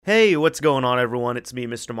Hey, what's going on, everyone? It's me,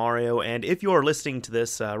 Mr. Mario, and if you are listening to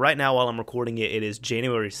this right now while I'm recording it, it is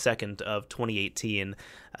January 2nd of 2018.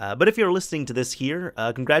 But if you're listening to this here,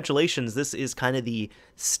 congratulations. This is kind of the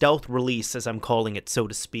stealth release, as I'm calling it, so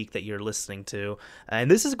to speak, that you're listening to.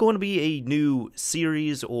 And this is going to be a new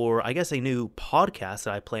series, or I guess a new podcast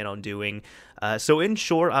that I plan on doing. So in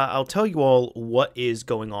short, I'll tell you all what is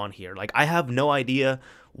going on here. Like, I have no idea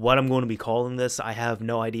what I'm going to be calling this. I have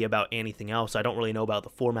no idea about anything else. I don't really know about the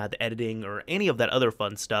format, the editing, or any of that other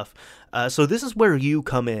fun stuff. So this is where you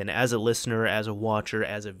come in as a listener, as a watcher,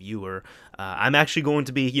 as a viewer. I'm actually going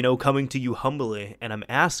to be, coming to you humbly, and I'm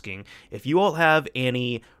asking if you all have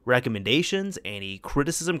any recommendations, any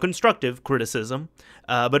criticism, constructive criticism,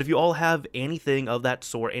 but if you all have anything of that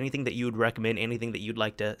sort, anything that you would recommend, anything that you'd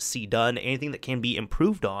like to see done, anything that can be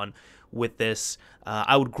improved on with this,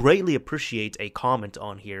 I would greatly appreciate a comment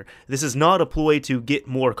on here. This is not a ploy to get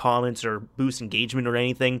more comments or boost engagement or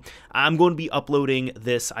anything. I'm going to be uploading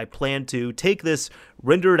this. I plan to take this,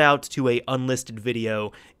 render it out to a unlisted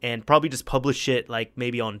video, and probably just publish it like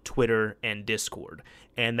maybe on Twitter and Discord,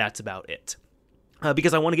 and that's about it.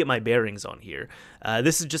 Because I want to get my bearings on here.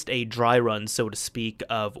 This is just a dry run, so to speak,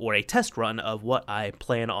 or a test run of what I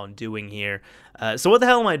plan on doing here. So what the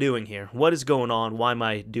hell am I doing here? What is going on? Why am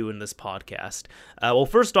I doing this podcast? Well,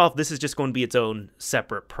 first off, this is just going to be its own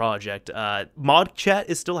separate project. Mod chat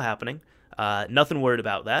is still happening. Nothing worried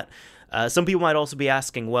about that. Some people might also be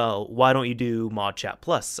asking, well, why don't you do Mod Chat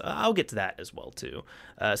Plus? I'll get to that as well, too.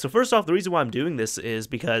 So first off, the reason why I'm doing this is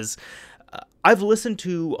because I've listened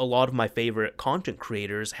to a lot of my favorite content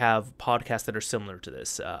creators have podcasts that are similar to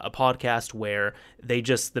this. A podcast where they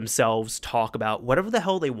just themselves talk about whatever the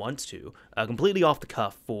hell they want to, completely off the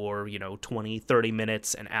cuff for, 20, 30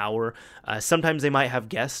 minutes, an hour. Sometimes they might have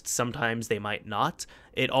guests, sometimes they might not.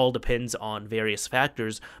 It all depends on various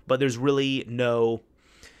factors, but there's really no...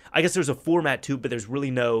 I guess there's a format to it, but there's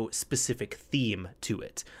really no specific theme to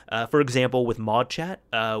it. For example, with Mod Chat,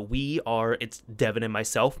 it's Devin and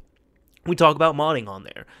myself. We talk about modding on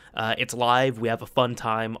there. It's live, we have a fun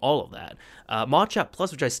time, all of that. Mod Chat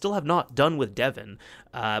Plus, which I still have not done with Devin,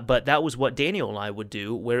 but that was what Daniel and I would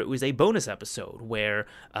do, where it was a bonus episode, where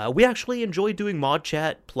we actually enjoyed doing Mod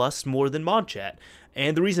Chat Plus more than Mod Chat.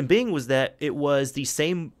 And the reason being was that it was the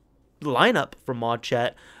same lineup from Mod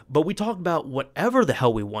Chat, but we talked about whatever the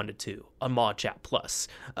hell we wanted to on Mod Chat Plus.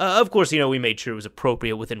 Of course, we made sure it was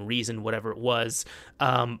appropriate within reason, whatever it was.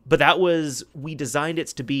 But we designed it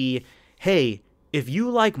to be, hey, if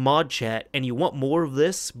you like Mod Chat and you want more of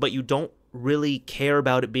this, but you don't really care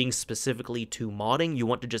about it being specifically to modding, you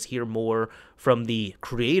want to just hear more from the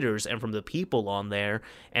creators and from the people on there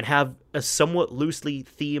and have a somewhat loosely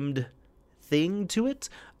themed thing to it,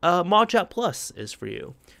 Mod Chat Plus is for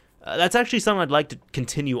you. That's actually something I'd like to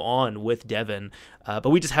continue on with Devin,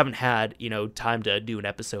 but we just haven't had, time to do an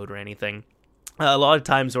episode or anything. A lot of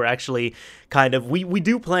times we're actually we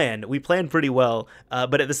plan pretty well,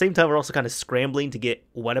 but at the same time we're also kind of scrambling to get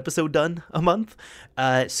one episode done a month.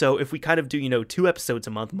 So if we kind of do, 2 episodes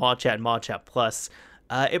a month, Mod Chat and Mod Chat Plus,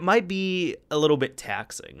 it might be a little bit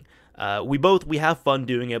taxing. We have fun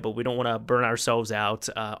doing it, but we don't want to burn ourselves out.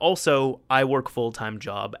 Also, I work full-time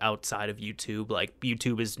job outside of YouTube. Like,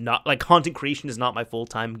 YouTube is not, content creation is not my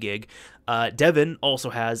full-time gig. Devin also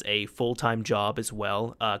has a full-time job as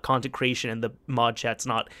well. Content creation and the mod chat's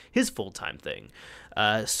not his full-time thing.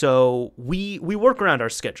 So we work around our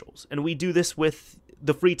schedules, and we do this with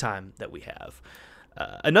the free time that we have.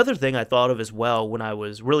 Another thing I thought of as well when I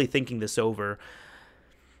was really thinking this over,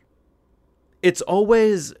 it's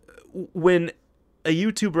always... when a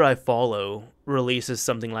YouTuber I follow releases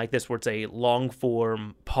something like this, where it's a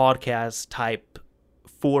long-form podcast type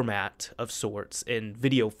format of sorts in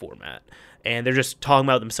video format, and they're just talking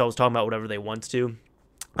about themselves, talking about whatever they want to,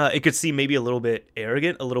 it could seem maybe a little bit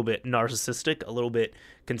arrogant, a little bit narcissistic, a little bit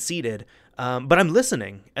conceited, but I'm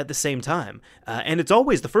listening at the same time, and it's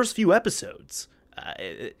always the first few episodes.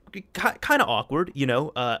 Kind of awkward,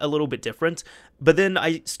 a little bit different, but then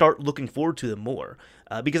I start looking forward to them more,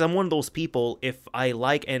 because I'm one of those people, if I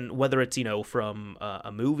like, and whether it's, from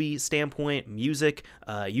a movie standpoint, music,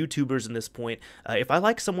 YouTubers in this point, if I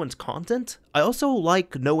like someone's content, I also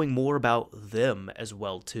like knowing more about them as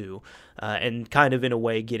well, too, and kind of in a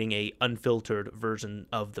way getting a unfiltered version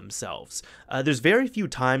of themselves. There's very few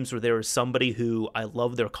times where there is somebody who I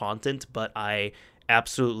love their content, but I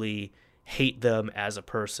absolutely hate them as a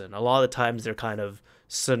person. A lot of the times they're kind of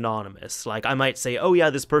synonymous. Like, I might say, oh yeah,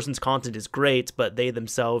 this person's content is great, but they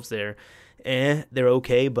themselves, they're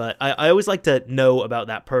okay. But I always like to know about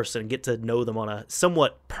that person, get to know them on a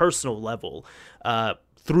somewhat personal level.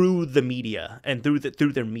 through the media and through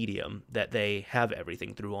their medium that they have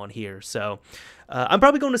everything through on here. So I'm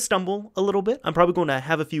probably going to stumble a little bit. I'm probably going to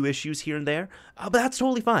have a few issues here and there, but that's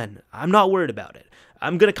totally fine. I'm not worried about it.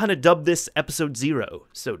 I'm going to kind of dub this episode 0,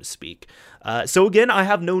 so to speak. So again, I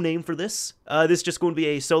have no name for this. This is just going to be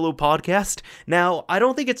a solo podcast. Now, I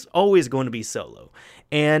don't think it's always going to be solo.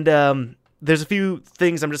 And there's a few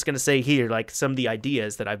things I'm just going to say here, like some of the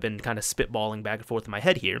ideas that I've been kind of spitballing back and forth in my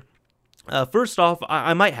head here. First off,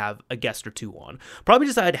 I might have a guest or two on. Probably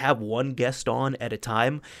just I'd have one guest on at a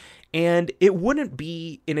time, and it wouldn't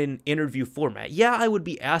be in an interview format. Yeah, I would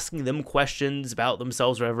be asking them questions about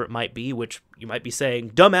themselves, whatever it might be, which you might be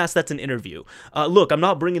saying, dumbass, that's an interview. Look, I'm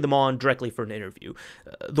not bringing them on directly for an interview.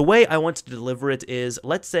 The way I want to deliver it is,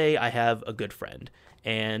 let's say I have a good friend,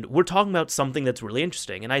 and we're talking about something that's really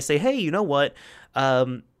interesting, and I say, hey, you know what,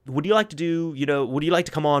 would you like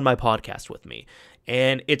to come on my podcast with me?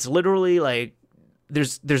 And it's literally like,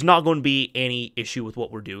 there's not going to be any issue with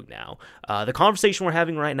what we're doing now. The conversation we're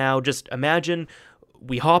having right now, just imagine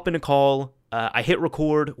we hop in a call, I hit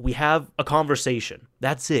record, we have a conversation.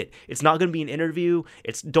 That's it. It's not going to be an interview.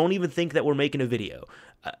 Don't even think that we're making a video.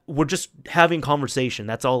 We're just having conversation.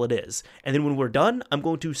 That's all it is. And then when we're done, I'm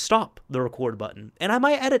going to stop the record button. And I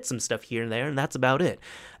might edit some stuff here and there, and that's about it.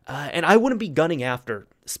 And I wouldn't be gunning after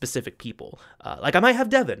specific people. Like I might have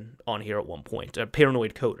Devin on here at one point, a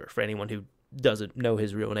Paranoid Coder, for anyone who doesn't know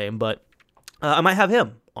his real name, but I might have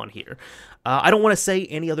him on here. I don't want to say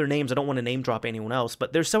any other names. I don't want to name drop anyone else,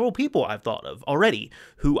 but there's several people I've thought of already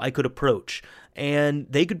who I could approach. And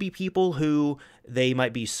they could be people who, they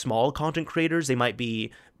might be small content creators. They might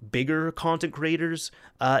be bigger content creators.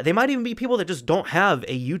 They might even be people that just don't have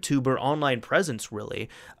a YouTube or online presence, really.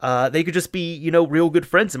 They could just be, real good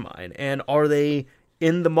friends of mine. And are they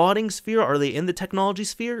in the modding sphere? Are they in the technology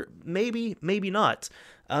sphere? Maybe, maybe not.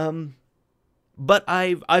 But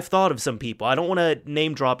I've thought of some people. I don't want to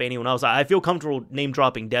name drop anyone else. I feel comfortable name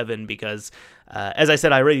dropping Devin because, as I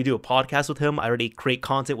said, I already do a podcast with him. I already create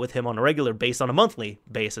content with him on a regular basis, on a monthly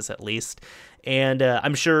basis at least. And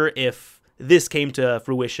I'm sure if this came to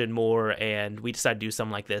fruition more and we decided to do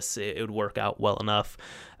something like this, it would work out well enough.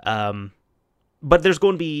 But there's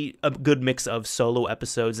going to be a good mix of solo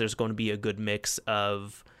episodes. There's going to be a good mix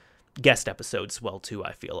of guest episodes as well too,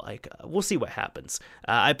 I feel like. We'll see what happens.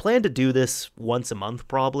 I plan to do this once a month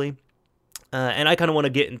probably, and I kind of want to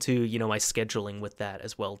get into my scheduling with that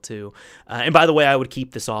as well too. And by the way, I would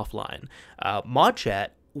keep this offline. Mod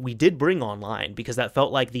Chat we did bring online because that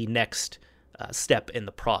felt like the next step in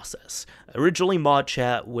the process. Originally, Mod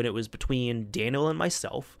Chat, when it was between Daniel and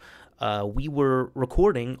myself, we were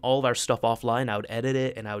recording all of our stuff offline. I would edit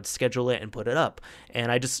it and I would schedule it and put it up,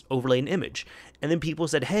 and I just overlaid an image. And then people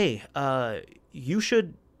said, hey, you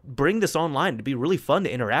should bring this online. It'd be really fun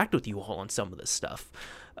to interact with you all on some of this stuff.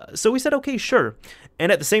 So we said, okay, sure.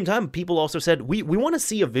 And at the same time, people also said, we want to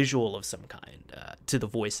see a visual of some kind to the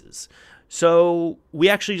voices. So we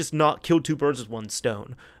actually just not killed two birds with one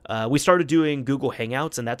stone. We started doing Google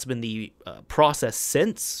Hangouts, and that's been the process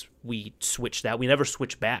since we switched that. We never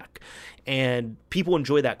switched back. And people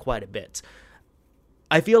enjoy that quite a bit.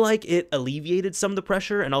 I feel like it alleviated some of the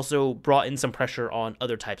pressure and also brought in some pressure on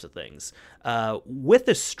other types of things. With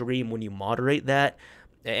the stream, when you moderate that,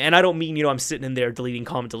 and I don't mean, I'm sitting in there deleting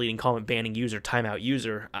comment, banning user, timeout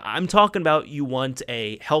user. I'm talking about you want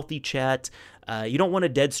a healthy chat. You don't want a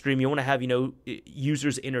dead stream. You want to have,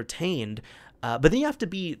 users entertained. But then you have to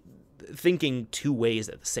be thinking two ways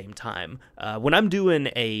at the same time. When I'm doing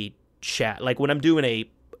a chat, like when I'm doing a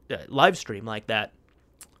live stream like that,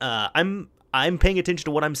 I'm paying attention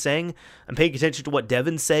to what I'm saying. I'm paying attention to what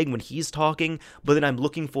Devin's saying when he's talking, but then I'm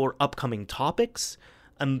looking for upcoming topics.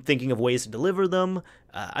 I'm thinking of ways to deliver them.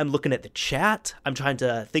 I'm looking at the chat. I'm trying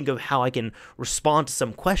to think of how I can respond to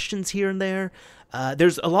some questions here and there.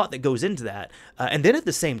 There's a lot that goes into that. And then at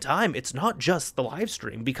the same time, it's not just the live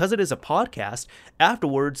stream. Because it is a podcast,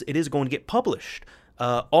 afterwards it is going to get published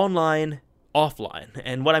online, offline.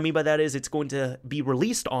 And what I mean by that is it's going to be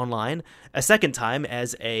released online a second time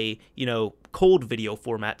as a, cold video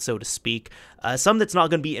format, so to speak. Some that's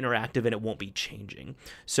not going to be interactive and it won't be changing.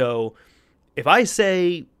 So if I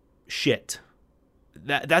say shit,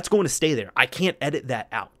 that's going to stay there. I can't edit that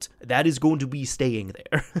out. That is going to be staying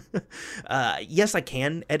there. Yes, I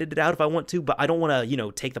can edit it out if I want to, but I don't want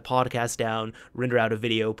to, take the podcast down, render out a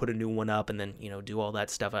video, put a new one up, and then, do all that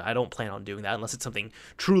stuff. I don't plan on doing that unless it's something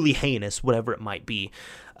truly heinous, whatever it might be.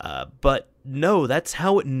 But no, that's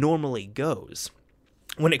how it normally goes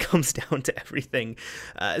when it comes down to everything.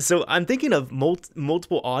 So I'm thinking of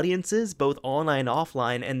multiple audiences, both online and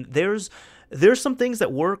offline, and there's there's some things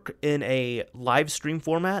that work in a live stream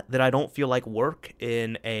format that I don't feel like work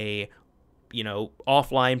in a,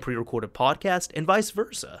 offline pre-recorded podcast, and vice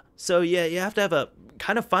versa. So yeah, you have to have a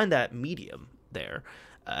kind of find that medium there.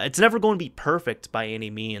 It's never going to be perfect by any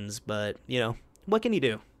means, but what can you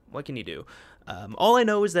do? What can you do? All I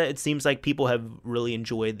know is that it seems like people have really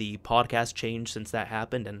enjoyed the podcast change since that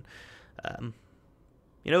happened, and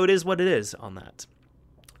it is what it is on that.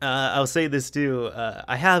 I'll say this too.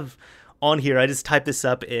 I have on here, I just typed this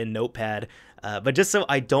up in Notepad, but just so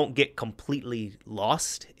I don't get completely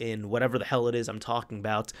lost in whatever the hell it is I'm talking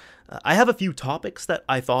about, I have a few topics that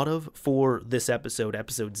I thought of for this episode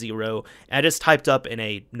 0, and I just typed up in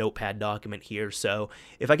a Notepad document here. So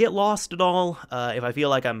if I get lost at all, if I feel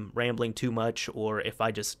like I'm rambling too much, or if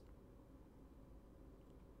I just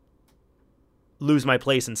lose my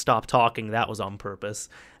place and stop talking, that was on purpose.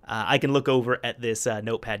 I can look over at this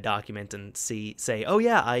Notepad document and say, oh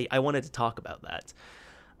yeah, I wanted to talk about that.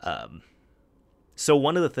 So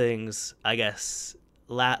one of the things, I guess,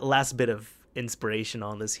 last bit of inspiration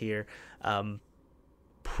on this here,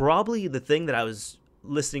 probably the thing that I was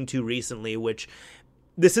listening to recently, which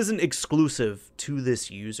this isn't exclusive to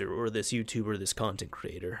this user or this YouTuber, this content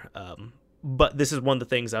creator, but this is one of the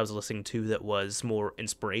things I was listening to that was more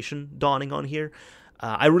inspiration dawning on here.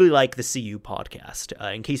 I really like the CU podcast.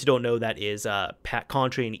 In case you don't know, that is Pat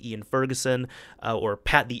Contri and Ian Ferguson, or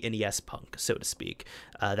Pat the NES Punk, so to speak.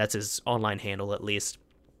 That's his online handle, at least.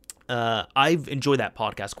 I've enjoyed that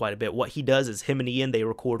podcast quite a bit. What he does is him and Ian, they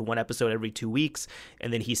record one episode every 2 weeks,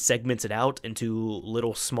 and then he segments it out into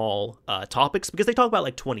little small topics, because they talk about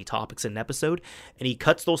like 20 topics in an episode, and he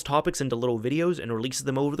cuts those topics into little videos and releases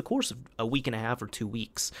them over the course of a week and a half or 2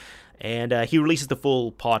 weeks. And he releases the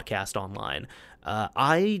full podcast online.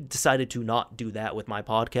 I decided to not do that with my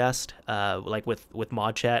podcast, like with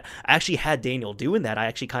Mod Chat. I actually had Daniel doing that. I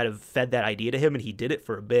actually kind of fed that idea to him, and he did it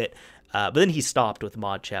for a bit. But then he stopped with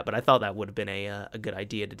Mod Chat, but I thought that would have been a good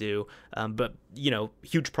idea to do. But,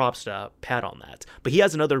 huge props to Pat on that. But he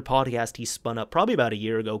has another podcast he spun up probably about a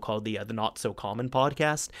year ago called the Not So Common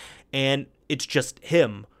podcast, and it's just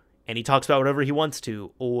him, and he talks about whatever he wants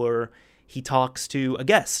to, or he talks to a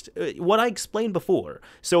guest, what I explained before.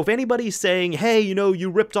 So if anybody's saying, hey, you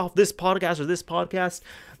ripped off this podcast or this podcast,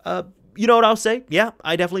 you know what I'll say? Yeah,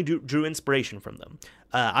 I definitely drew inspiration from them.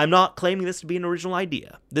 I'm not claiming this to be an original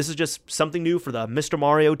idea. This is just something new for the Mr.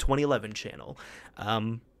 Mario 2011 channel.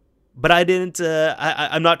 But I didn't,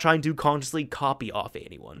 I'm not trying to consciously copy off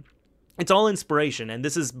anyone. It's all inspiration, and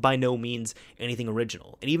this is by no means anything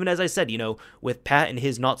original. And even as I said, with Pat and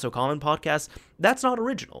his Not So Common podcast, that's not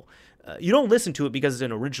original. You don't listen to it because it's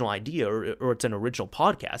an original idea or it's an original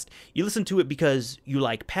podcast. You listen to it because you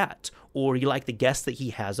like Pat or you like the guests that he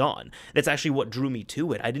has on. That's actually what drew me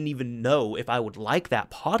to it. I didn't even know if I would like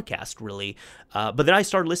that podcast, really. But then I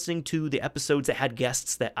started listening to the episodes that had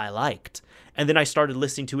guests that I liked. And then I started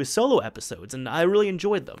listening to his solo episodes, and I really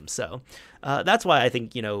enjoyed them. So that's why I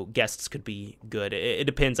think, guests could be good. It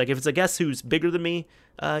depends. Like, if it's a guest who's bigger than me,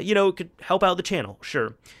 it could help out the channel,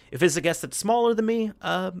 sure. If it's a guest that's smaller than me,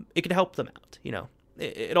 it could help them out,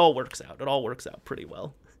 It all works out. It all works out pretty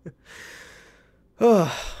well.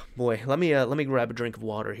 Oh, boy. Let me grab a drink of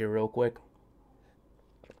water here real quick.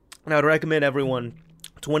 And I would recommend everyone,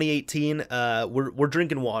 2018, we're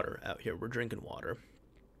drinking water out here. We're drinking water.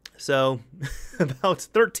 So, about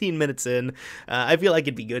 13 minutes in, I feel like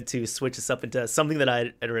it'd be good to switch this up into something that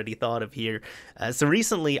I had already thought of here. So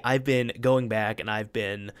recently, I've been going back and I've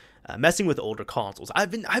been messing with older consoles.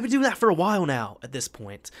 I've been doing that for a while now at this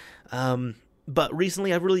point. But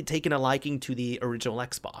recently, I've really taken a liking to the original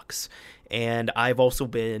Xbox, and I've also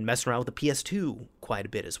been messing around with the PS2 quite a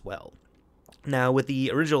bit as well. Now, with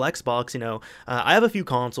the original Xbox, I have a few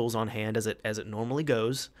consoles on hand as it normally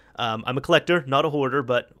goes. I'm a collector, not a hoarder,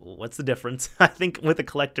 but what's the difference? I think with a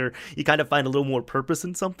collector, you kind of find a little more purpose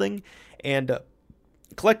in something, and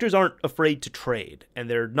collectors aren't afraid to trade, and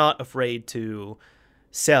they're not afraid to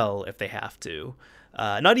sell if they have to.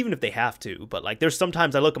 Not even if they have to, but like there's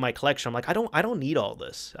sometimes I look at my collection, I'm like, I don't need all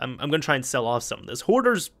this. I'm gonna try and sell off some of this.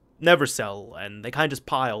 Hoarders never sell, and they kind of just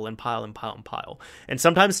pile and pile and pile and pile. And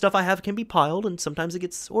sometimes stuff I have can be piled, and sometimes it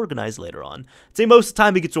gets organized later on. I'd say most of the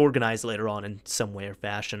time it gets organized later on in some way or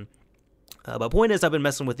fashion. But point is, I've been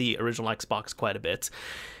messing with the original Xbox quite a bit.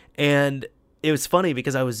 And it was funny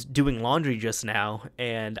because I was doing laundry just now,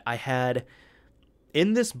 and I had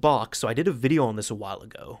in this box, so I did a video on this a while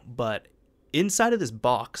ago, but inside of this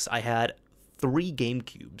box, I had 3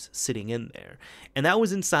 GameCubes sitting in there, and that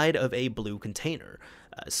was inside of a blue container.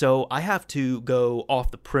 So I have to go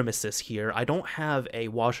off the premises here. I don't have a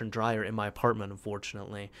washer and dryer in my apartment,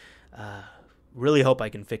 unfortunately. really hope I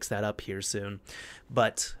can fix that up here soon.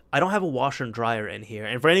 But I don't have a washer and dryer in here.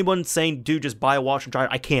 And for anyone saying, dude, just buy a washer and dryer,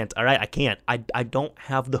 I can't, all right? I can't. I don't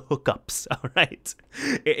have the hookups, all right?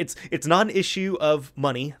 It's not an issue of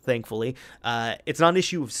money, thankfully. It's not an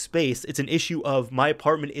issue of space. It's an issue of my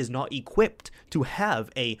apartment is not equipped to have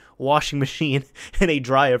a washing machine and a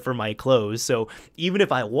dryer for my clothes. So even if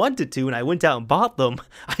I wanted to and I went out and bought them,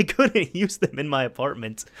 I couldn't use them in my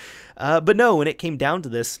apartment. But no, when it came down to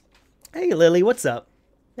this, hey, Lily, what's up?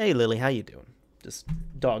 Hey, Lily, how you doing? Just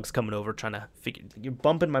dog's coming over trying to figure... You're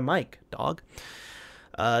bumping my mic, dog.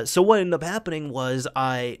 So what ended up happening was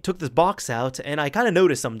I took this box out, and I kind of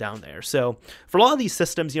noticed some down there. So for a lot of these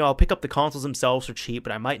systems, I'll pick up the consoles themselves for cheap,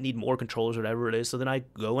 but I might need more controllers or whatever it is. So then I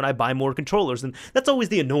go and I buy more controllers, and that's always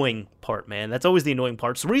the annoying part, man. That's always the annoying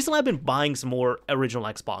part. So recently I've been buying some more original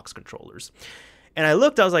Xbox controllers. And I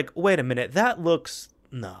looked, I was like, wait a minute, that looks...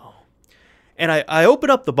 No. And I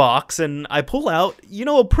open up the box, and I pull out,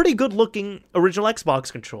 a pretty good-looking original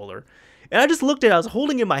Xbox controller. And I just looked at it, I was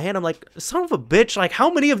holding it in my hand, I'm like, son of a bitch, like,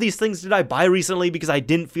 how many of these things did I buy recently because I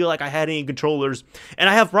didn't feel like I had any controllers? And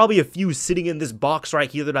I have probably a few sitting in this box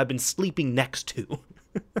right here that I've been sleeping next to.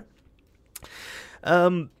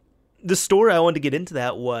 The story I wanted to get into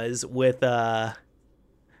that was with the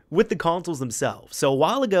consoles themselves. So a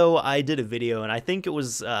while ago, I did a video, and I think it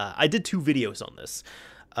was, I did 2 videos on this.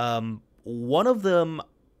 One of them,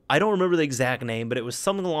 I don't remember the exact name, but it was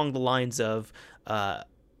something along the lines of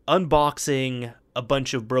unboxing a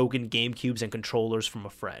bunch of broken GameCubes and controllers from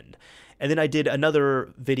a friend. And then I did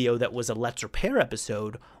another video that was a Let's Repair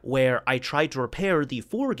episode where I tried to repair the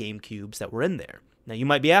 4 GameCubes that were in there. Now you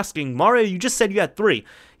might be asking, Mario, you just said you had 3.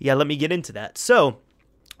 Yeah, let me get into that. So,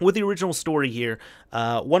 with the original story here,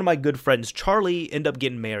 one of my good friends, Charlie, ended up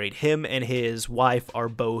getting married. Him and his wife are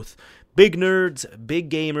both big nerds, big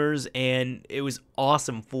gamers, and it was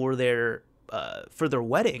awesome for their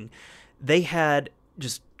wedding. They had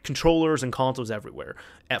just controllers and consoles everywhere.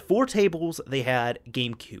 At 4 tables, they had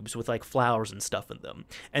GameCubes with like flowers and stuff in them.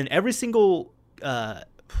 And every single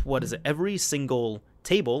every single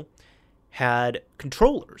table had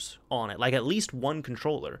controllers on it, like at least one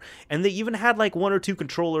controller. And they even had like 1 or 2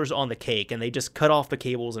 controllers on the cake, and they just cut off the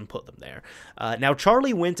cables and put them there. Now,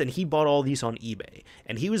 Charlie went and he bought all these on eBay,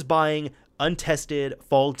 and he was buying untested,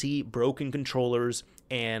 faulty, broken controllers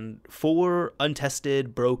and 4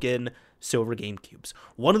 untested, broken silver GameCubes.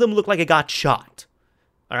 One of them looked like it got shot.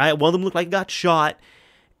 All right, one of them looked like it got shot.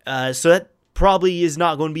 So that probably is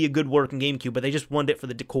not going to be a good working GameCube, but they just wanted it for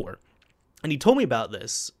the decor. And he told me about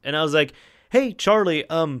this, and I was like, hey, Charlie,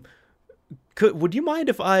 would you mind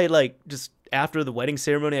if I, just after the wedding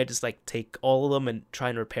ceremony, I just, take all of them and try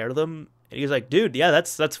and repair them? And he was like, dude, yeah,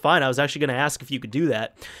 that's fine. I was actually going to ask if you could do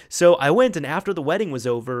that. So I went, and after the wedding was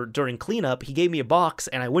over, during cleanup, he gave me a box,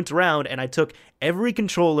 and I went around, and I took every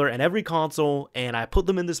controller and every console, and I put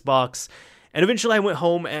them in this box, and eventually I went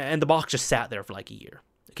home, and the box just sat there for, a year.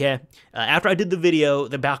 Okay, after I did the video,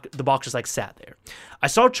 the box just sat there. I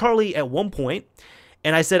saw Charlie at one point,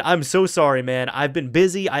 and I said, I'm so sorry, man. I've been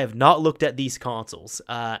busy. I have not looked at these consoles,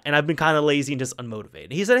 and I've been kind of lazy and just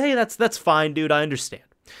unmotivated. He said, hey, that's fine, dude. I understand.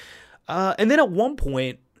 And then at one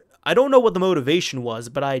point, I don't know what the motivation was,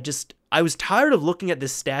 but I was tired of looking at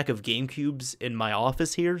this stack of GameCubes in my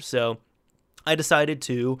office here, so I decided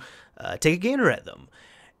to take a gander at them.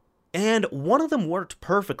 And one of them worked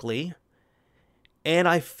perfectly. And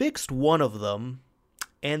I fixed one of them,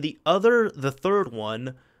 and the third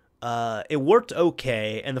one, it worked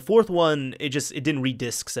okay, and the fourth one, it didn't read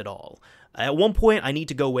discs at all. At one point, I need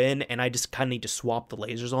to go in, and I just kind of need to swap the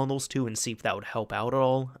lasers on those 2 and see if that would help out at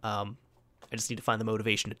all. I just need to find the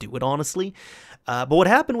motivation to do it, honestly. But what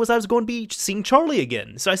happened was I was going to be seeing Charlie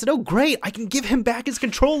again. So I said, oh, great, I can give him back his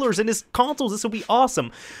controllers and his consoles. This will be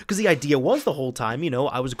awesome. Because the idea was the whole time,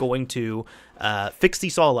 I was going to fix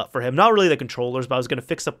these all up for him. Not really the controllers, but I was going to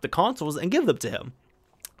fix up the consoles and give them to him.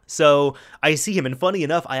 So I see him, and funny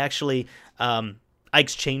enough, I actually... I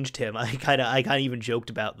exchanged him. I kind of even joked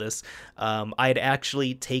about this. I had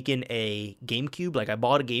actually taken a GameCube, I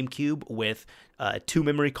bought a GameCube with 2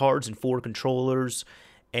 memory cards and 4 controllers,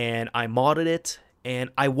 and I modded it, and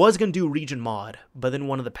I was going to do region mod, but then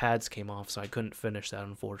one of the pads came off, so I couldn't finish that,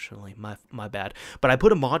 unfortunately. My bad. But I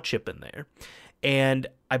put a mod chip in there, and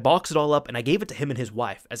I boxed it all up, and I gave it to him and his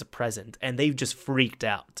wife as a present, and they just freaked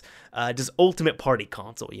out. Just ultimate party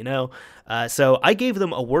console, So I gave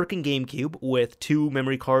them a working GameCube with 2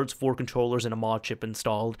 memory cards, 4 controllers, and a mod chip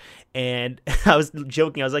installed, and I was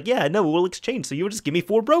joking. I was like, yeah, no, we'll exchange, so you'll just give me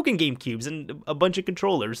 4 broken GameCubes and a bunch of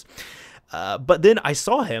controllers. But then I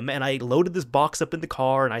saw him, and I loaded this box up in the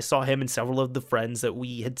car, and I saw him and several of the friends that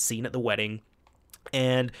we had seen at the wedding.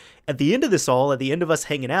 And at the end of this all, at the end of us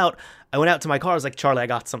hanging out, I went out to my car. I was like, Charlie, I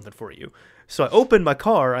got something for you. So I opened my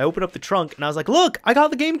car, I opened up the trunk, and I was like, look, I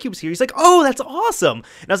got the GameCubes here. He's like, oh, that's awesome.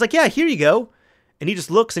 And I was like, yeah, here you go. And he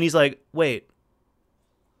just looks and he's like, wait,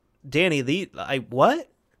 Danny,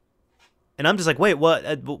 what? And I'm just like, wait, what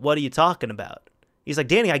are you talking about? He's like,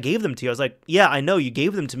 Danny, I gave them to you. I was like, yeah, I know you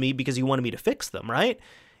gave them to me because you wanted me to fix them, right?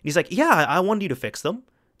 And he's like, yeah, I wanted you to fix them.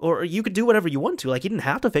 Or you could do whatever you want to. Like, you didn't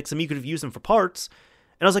have to fix them. You could have used them for parts.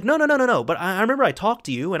 And I was like, no. But I remember I talked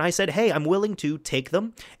to you and I said, hey, I'm willing to take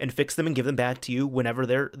them and fix them and give them back to you whenever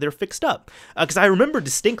they're fixed up. Because I remember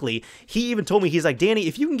distinctly, he even told me, he's like, Danny,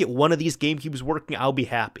 if you can get one of these GameCubes working, I'll be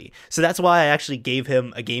happy. So that's why I actually gave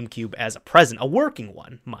him a GameCube as a present, a working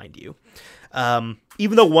one, mind you.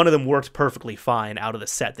 Even though one of them worked perfectly fine out of the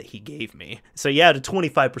set that he gave me. So yeah, a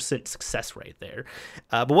 25% success rate there.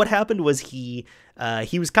 But what happened was he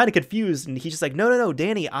was kind of confused and he's just like, no,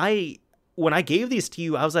 Danny, when I gave these to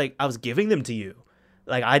you, I was giving them to you.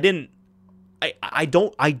 Like, I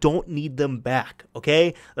don't need them back,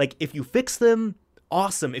 okay? Like, if you fix them,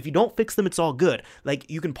 awesome. If you don't fix them, it's all good. Like,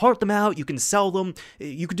 you can part them out, you can sell them,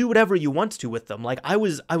 you can do whatever you want to with them. Like, I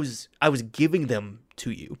was giving them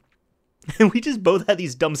to you. And we just both had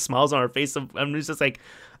these dumb smiles on our face. I'm just like,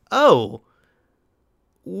 oh,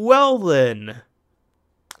 well then,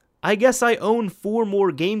 I guess I own 4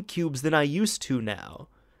 more GameCubes than I used to now.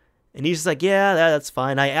 And he's just like, yeah, that's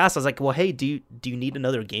fine. I asked, I was like, well, hey, do you need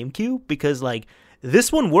another GameCube? Because, like,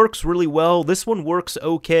 this one works really well. This one works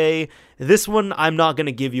okay. This one I'm not going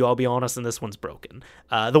to give you, I'll be honest, and this one's broken.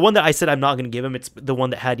 The one that I said I'm not going to give him, it's the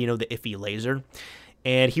one that had, the iffy laser.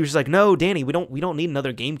 And he was just like, no, Danny, we don't need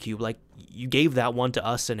another GameCube. Like, you gave that one to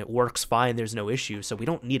us and it works fine. There's no issue. So we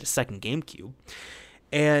don't need a second GameCube.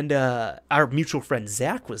 And our mutual friend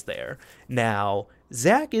Zach was there. Now,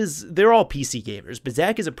 they're all PC gamers, but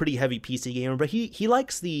Zach is a pretty heavy PC gamer, but he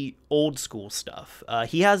likes the old school stuff.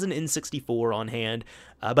 He has an N64 on hand,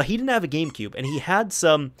 but he didn't have a GameCube, and he had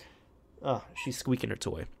some, oh, she's squeaking her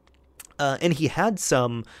toy. And he had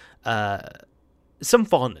some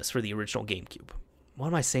fondness for the original GameCube. What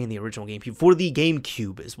am I saying, the original GameCube? For the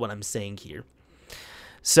GameCube is what I'm saying here.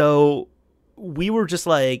 So we were just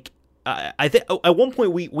like, I think at one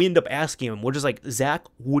point we ended up asking him, we're just like, Zach,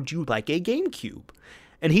 would you like a GameCube?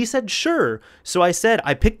 And he said, sure. So I said,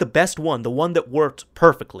 I picked the best one, the one that worked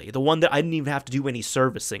perfectly, the one that I didn't even have to do any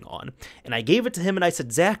servicing on. And I gave it to him and I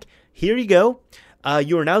said, Zach, here you go.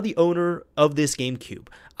 You are now the owner of this GameCube.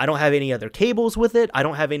 I don't have any other cables with it. I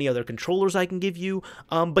don't have any other controllers I can give you.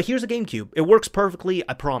 But here's a GameCube. It works perfectly,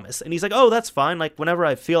 I promise. And he's like, oh, that's fine. Like, whenever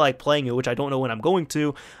I feel like playing it, which I don't know when I'm going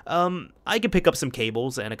to, I can pick up some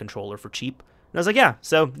cables and a controller for cheap. And I was like, yeah,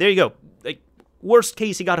 so there you go. Like, worst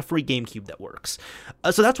case, he got a free GameCube that works.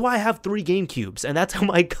 So that's why I have 3 GameCubes, and that's how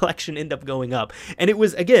my collection ended up going up. And it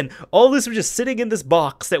was, again, all this was just sitting in this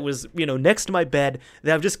box that was, next to my bed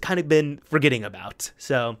that I've just kind of been forgetting about.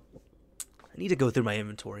 So I need to go through my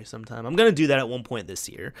inventory sometime. I'm going to do that at one point this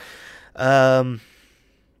year. And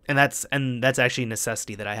that's actually a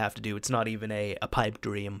necessity that I have to do. It's not even a pipe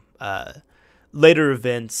dream. Later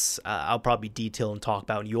events, I'll probably detail and talk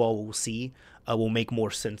about, and you all will see. Will make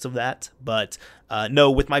more sense of that. But no,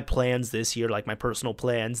 with my plans this year, like my personal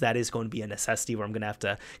plans, that is going to be a necessity where I'm going to have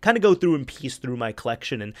to kind of go through and piece through my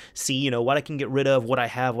collection and see, what I can get rid of, what I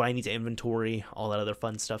have, what I need to inventory, all that other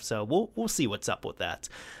fun stuff. So we'll see what's up with that.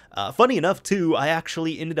 Funny enough, too, I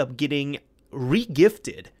actually ended up getting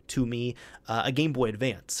re-gifted to me a Game Boy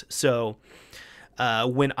Advance. So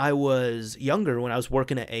when I was younger, when I was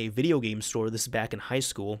working at a video game store, this is back in high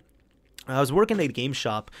school, I was working at a game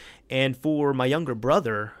shop, and for my younger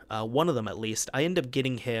brother, one of them at least, I ended up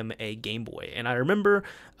getting him a Game Boy. And I remember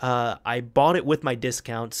I bought it with my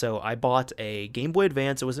discount, so I bought a Game Boy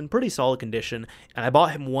Advance. It was in pretty solid condition, and I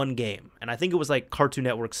bought him one game. And I think it was like Cartoon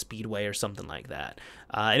Network Speedway or something like that.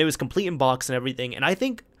 And it was complete in box and everything. And I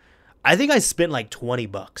think I spent like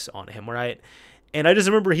 $20 on him, right? And I just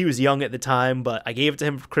remember he was young at the time, but I gave it to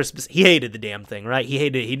him for Christmas. He hated the damn thing, right? He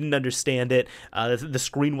hated it. He didn't understand it. The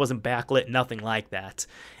screen wasn't backlit, nothing like that.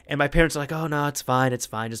 And my parents are like, oh, no, it's fine.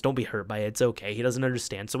 Just don't be hurt by it. It's okay. He doesn't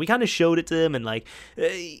understand. So we kind of showed it to him, and like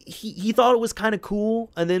he thought it was kind of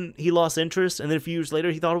cool, and then he lost interest. And then a few years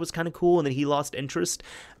later, he thought it was kind of cool, and then he lost interest.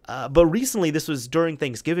 But recently, this was during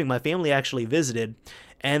Thanksgiving, my family actually visited.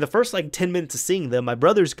 And the first like 10 minutes of seeing them, my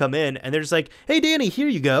brothers come in, and they're just like, hey, Danny, here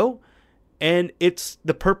you go. And it's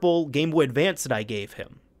the purple Game Boy Advance that I gave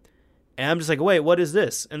him. And I'm just like, wait, what is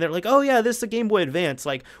this? And they're like, oh yeah, this is a Game Boy Advance.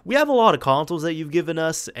 Like, we have a lot of consoles that you've given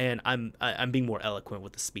us, and I'm being more eloquent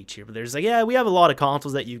with the speech here, but they're just like, yeah, we have a lot of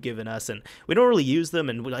consoles that you've given us, and we don't really use them,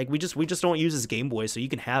 and we just don't use this Game Boy, so you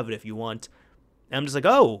can have it if you want. And I'm just like,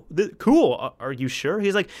 oh, cool. Are you sure?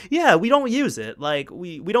 He's like, yeah, we don't use it. Like,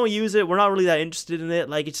 we don't use it. We're not really that interested in it.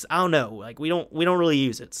 Like, it's, I don't know. Like, we don't really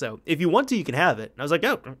use it. So if you want to, you can have it. And I was like,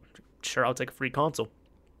 oh, sure, I'll take a free console.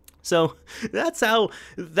 So that's how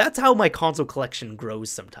my console collection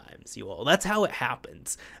grows sometimes, you all. That's how it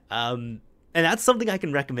happens. And that's something I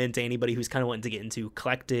can recommend to anybody who's kind of wanting to get into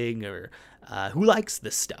collecting or who likes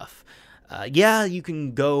this stuff. Yeah, you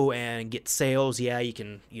can go and get sales. Yeah, you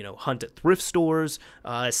can, hunt at thrift stores,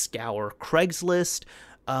 scour Craigslist,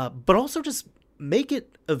 but also just make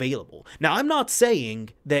it available. Now, I'm not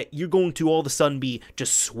saying that you're going to all of a sudden be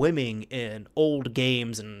just swimming in old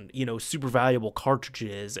games and, super valuable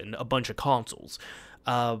cartridges and a bunch of consoles.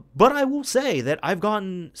 But I will say that I've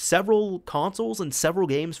gotten several consoles and several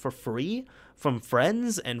games for free from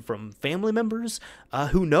friends and from family members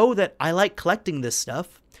who know that I like collecting this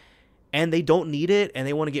stuff, and they don't need it, and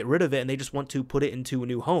they want to get rid of it, and they just want to put it into a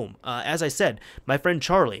new home. As I said, my friend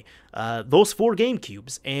Charlie, those 4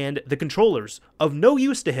 GameCubes and the controllers of no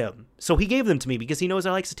use to him, so he gave them to me because he knows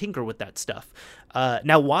I like to tinker with that stuff.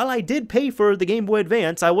 Now, while I did pay for the Game Boy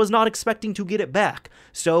Advance, I was not expecting to get it back,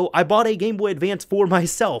 so I bought a Game Boy Advance for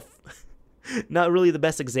myself. Not really the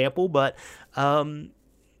best example, but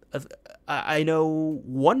I know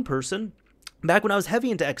one person, back when I was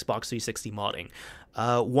heavy into Xbox 360 modding,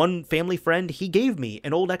 one family friend, he gave me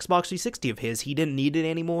an old Xbox 360 of his. He didn't need it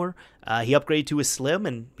anymore. He upgraded to a Slim,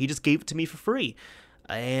 and he just gave it to me for free.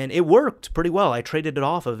 And it worked pretty well. I traded it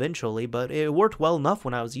off eventually, but it worked well enough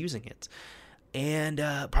when I was using it. And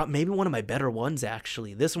maybe one of my better ones,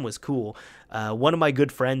 actually. This one was cool. One of my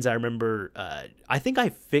good friends, I remember, I think I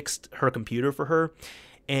fixed her computer for her.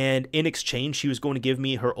 And in exchange, she was going to give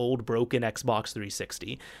me her old broken Xbox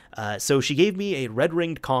 360. So she gave me a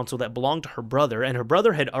red-ringed console that belonged to her brother, and her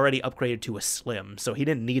brother had already upgraded to a Slim, so he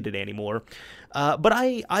didn't need it anymore. But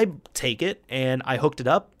I take it, and I hooked it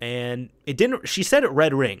up, and it didn't. She said it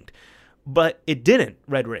red-ringed, but it didn't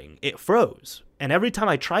red-ring. It froze. And every time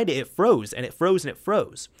I tried it, it froze, and it froze, and it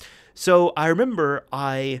froze. So I remember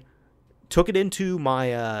I took it into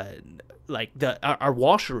my our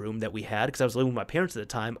washer room that we had, because I was living with my parents at the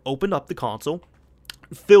time, opened up the console,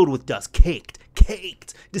 filled with dust, caked,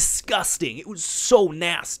 disgusting. It was so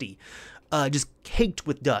nasty, just caked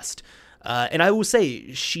with dust. And I will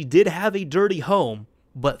say, she did have a dirty home,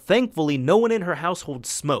 but thankfully no one in her household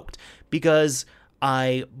smoked, because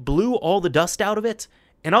I blew all the dust out of it,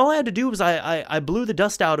 and all I had to do was I blew the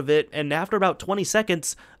dust out of it, and after about 20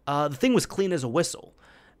 seconds, the thing was clean as a whistle.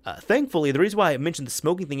 Thankfully, the reason why I mentioned the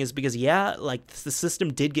smoking thing is because, the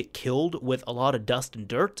system did get killed with a lot of dust and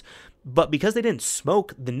dirt, but because they didn't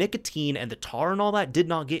smoke, the nicotine and the tar and all that did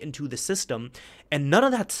not get into the system, and none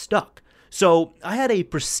of that stuck. So I had a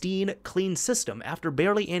pristine, clean system after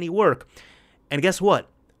barely any work, and guess what?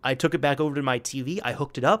 I took it back over to my TV, I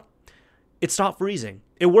hooked it up, it stopped freezing.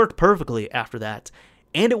 It worked perfectly after that.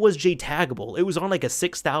 And it was JTAGable. It was on like a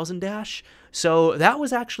 6000 dash. So that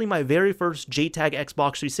was actually my very first JTAG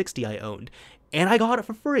Xbox 360 I owned. And I got it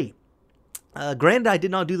for free. Granted, I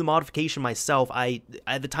did not do the modification myself.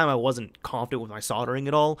 At the time, I wasn't confident with my soldering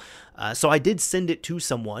at all. So I did send it to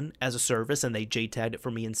someone as a service, and they JTAGed it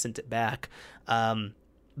for me and sent it back.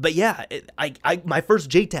 But yeah, my first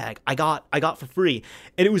JTAG I got for free.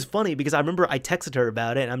 And it was funny because I remember I texted her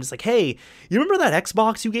about it, and I'm just like, hey, you remember that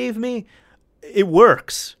Xbox you gave me? It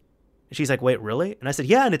works. And she's like, wait, really? And I said,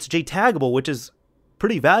 yeah, and it's JTAGable, which is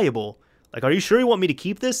pretty valuable. Like, are you sure you want me to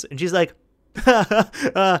keep this? And she's like,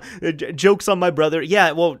 joke's on my brother.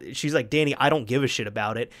 Yeah, well, she's like, Danny, I don't give a shit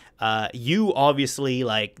about it. You obviously,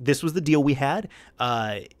 this was the deal we had.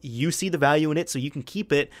 You see the value in it, so you can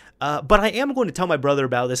keep it. But I am going to tell my brother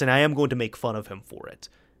about this, and I am going to make fun of him for it.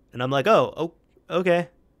 And I'm like, oh, okay.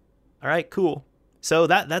 All right, cool. So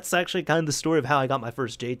that's actually kind of the story of how I got my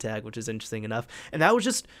first JTAG, which is interesting enough. And that was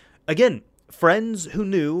just, again, friends who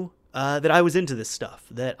knew that I was into this stuff,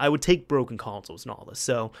 that I would take broken consoles and all this.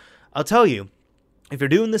 So I'll tell you, if you're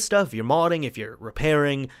doing this stuff, if you're modding, if you're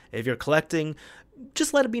repairing, if you're collecting,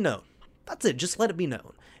 just let it be known. That's it. Just let it be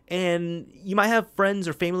known. And you might have friends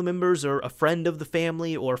or family members or a friend of the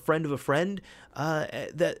family or a friend of a friend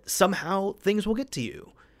that somehow things will get to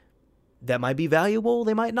you. That might be valuable,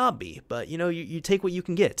 they might not be, but you take what you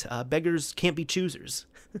can get. Beggars can't be choosers.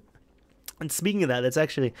 And speaking of that, that's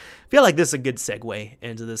actually, I feel like this is a good segue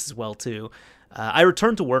into this as well too. I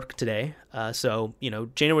returned to work today, so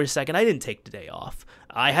January 2nd, I didn't take today off.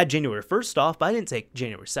 I had January 1st off, but I didn't take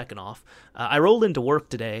January 2nd off. I rolled into work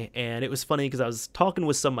today, and it was funny because I was talking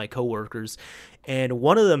with some of my coworkers, and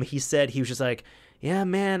one of them, he was just like, yeah,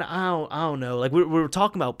 man, I don't know. Like, we were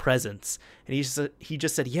talking about presents, and he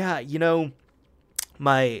just said, yeah,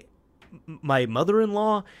 my my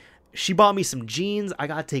mother-in-law, she bought me some jeans. I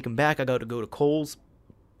got to take them back. I got to go to Kohl's.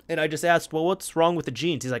 And I just asked, well, what's wrong with the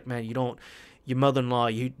jeans? He's like, man, your mother-in-law,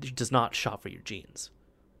 you does not shop for your jeans.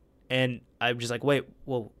 And I'm just like, wait,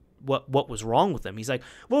 well, what was wrong with them? He's like,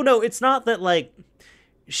 well, no, it's not that, like,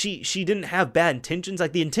 she didn't have bad intentions.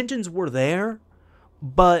 Like, the intentions were there,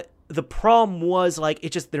 but the problem was, like,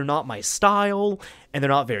 they're not my style, and they're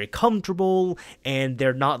not very comfortable, and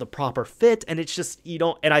they're not the proper fit, and it's just,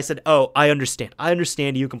 and I said, oh, I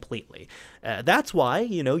understand you completely. That's why,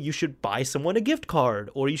 you should buy someone a gift card,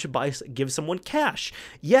 or you should give someone cash.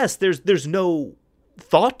 Yes, there's no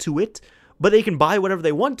thought to it, but they can buy whatever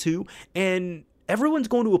they want to, and everyone's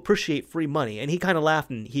going to appreciate free money. And he kind of laughed,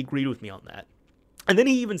 and he agreed with me on that. And then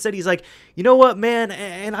he even said, he's like, you know what, man,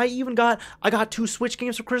 and I got 2 Switch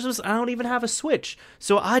games for Christmas, and I don't even have a Switch.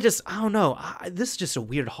 So I don't know, this is just a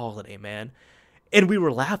weird holiday, man. And we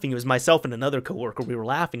were laughing. It was myself and another coworker. We were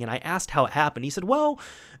laughing, and I asked how it happened. He said, well,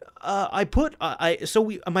 my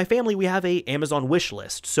family, we have a Amazon wish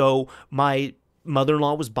list. So my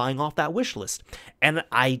mother-in-law was buying off that wish list, and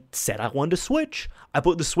I said I wanted a Switch. I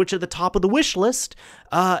put the Switch at the top of the wish list,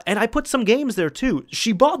 and I put some games there too.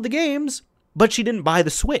 She bought the games, but she didn't buy the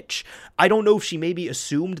Switch. I don't know if she maybe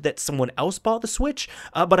assumed that someone else bought the Switch,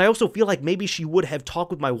 but I also feel like maybe she would have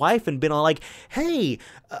talked with my wife and been all like, hey,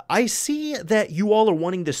 I see that you all are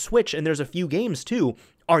wanting the Switch, and there's a few games too.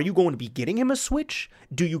 Are you going to be getting him a Switch?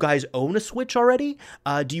 Do you guys own a Switch already?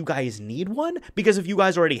 Do you guys need one? Because if you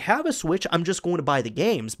guys already have a Switch, I'm just going to buy the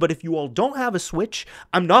games. But if you all don't have a Switch,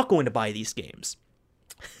 I'm not going to buy these games.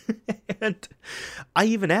 And I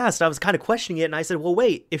even asked, I was kind of questioning it, and I said, well,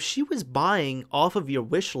 wait, if she was buying off of your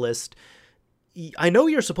wish list, I know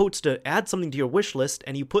you're supposed to add something to your wish list,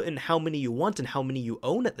 and you put in how many you want and how many you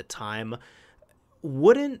own at the time.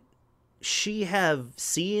 Wouldn't she have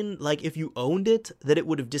seen, like, if you owned it, that it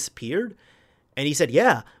would have disappeared? And he said,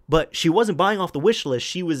 yeah, but she wasn't buying off the wish list.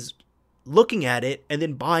 She was looking at it and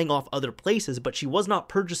then buying off other places, but she was not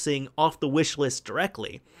purchasing off the wish list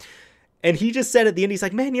directly. And he just said at the end, he's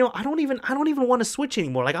like, man, I don't even want to Switch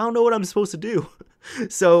anymore. Like, I don't know what I'm supposed to do.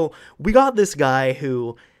 So we got this guy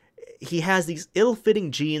who, he has these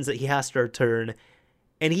ill-fitting jeans that he has to return,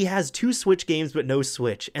 and he has 2 Switch games but no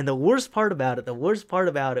Switch. And the worst part about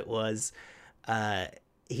it was,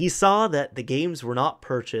 he saw that the games were not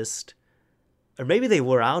purchased, or maybe they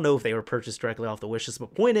were. I don't know if they were purchased directly off the wishlist,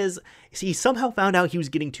 but point is, he somehow found out he was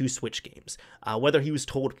getting 2 Switch games. Whether he was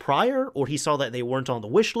told prior, or he saw that they weren't on the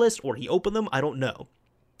wish list, or he opened them, I don't know.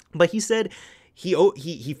 But he said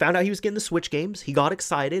he found out he was getting the Switch games. He got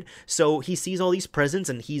excited, so he sees all these presents,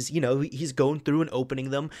 and he's going through and opening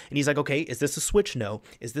them, and he's like, okay, is this a Switch? No.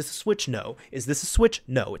 Is this a Switch? No. Is this a Switch?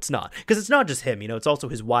 No, it's not. Because it's not just him, it's also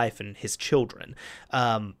his wife and his children.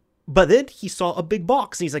 But then he saw a big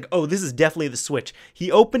box, and he's like, oh, this is definitely the Switch. He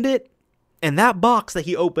opened it, and that box that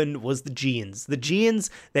he opened was the jeans. The jeans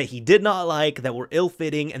that he did not like, that were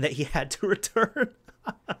ill-fitting, and that he had to return.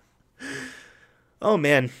 Oh,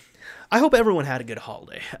 man. I hope everyone had a good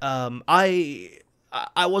holiday. I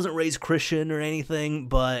wasn't raised Christian or anything,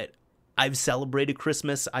 but I've celebrated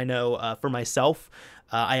Christmas. I know for myself,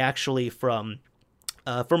 I actually from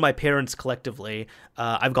my parents collectively,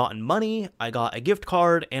 I've gotten money, I got a gift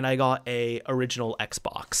card, and I got a original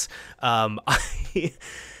Xbox.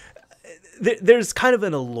 There's kind of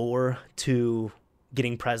an allure to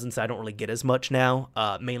getting presents I don't really get as much now,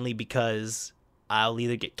 mainly because I'll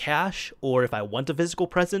either get cash, or if I want a physical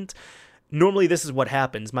present, normally this is what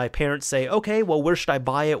happens. My parents say, okay, well, where should I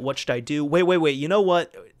buy it? What should I do? Wait, you know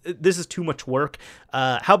what? This is too much work.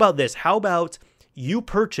 How about this? How about you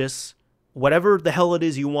purchase whatever the hell it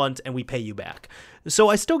is you want, and we pay you back? So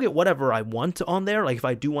I still get whatever I want on there. Like if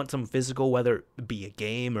I do want some physical, whether it be a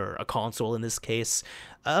game or a console in this case.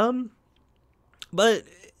 But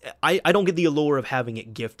I don't get the allure of having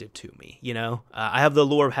it gifted to me, I have the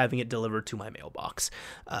allure of having it delivered to my mailbox,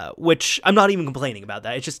 which I'm not even complaining about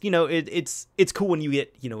that. It's just, it's cool when you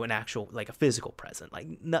get, an actual, like a physical present. Like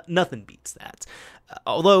nothing beats that.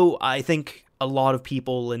 Although I think a lot of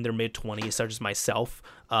people in their mid-20s, such as myself,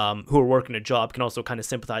 who are working a job, can also kind of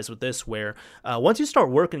sympathize with this, where once you start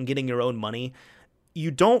working and getting your own money, you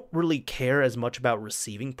don't really care as much about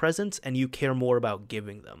receiving presents, and you care more about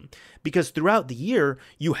giving them. Because throughout the year,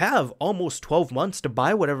 you have almost 12 months to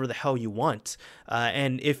buy whatever the hell you want.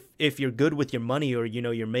 And if you're good with your money, or,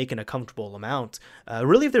 you're making a comfortable amount,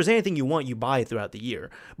 really if there's anything you want, you buy it throughout the year.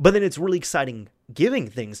 But then it's really exciting giving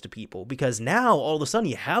things to people, because now all of a sudden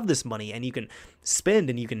you have this money and you can spend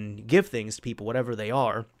and you can give things to people, whatever they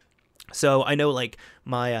are. So I know, like,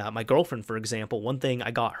 my girlfriend, for example, one thing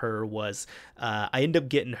I got her was I end up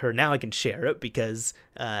getting her, now I can share it because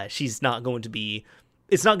she's not going to be,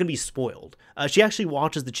 it's not going to be spoiled. She actually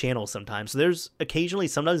watches the channel sometimes. So there's occasionally,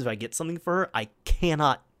 sometimes if I get something for her, I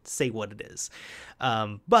cannot say what it is.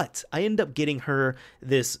 But I end up getting her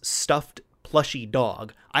this stuffed plushy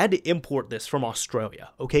dog. I had to import this from Australia,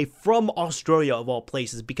 okay? From Australia of all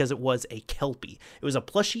places, because it was a Kelpie. It was a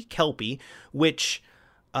plushy Kelpie, which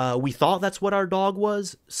we thought that's what our dog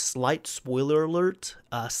was. Slight spoiler alert,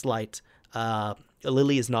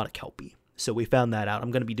 Lily is not a Kelpie. So we found that out.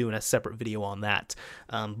 I'm going to be doing a separate video on that.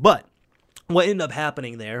 But what ended up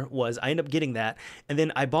happening there was I ended up getting that, and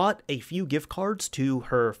then I bought a few gift cards to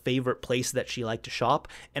her favorite place that she liked to shop,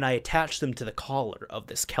 and I attached them to the collar of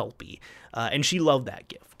this Kelpie, and she loved that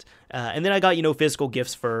gift. And then I got, physical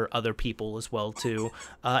gifts for other people as well, too.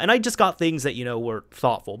 And I just got things that, were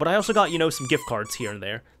thoughtful. But I also got, some gift cards here and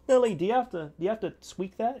there. Lily, do you have to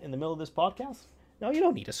squeak that in the middle of this podcast? No, you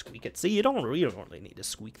don't need to squeak it. See, you don't really need to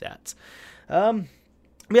squeak that.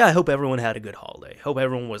 Yeah, I hope everyone had a good holiday. Hope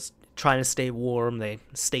everyone was trying to stay warm. They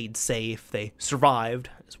stayed safe. They survived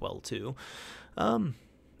as well, too. And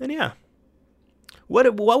yeah.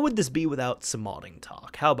 What would this be without some modding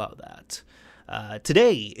talk? How about that?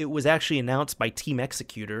 Today, it was actually announced by Team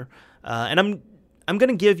Executor, and I'm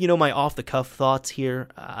going to give, my off-the-cuff thoughts here.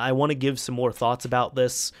 I want to give some more thoughts about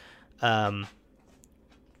this during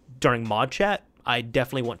mod chat. I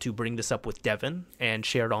definitely want to bring this up with Devin and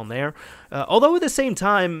share it on there. Although at the same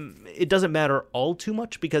time, it doesn't matter all too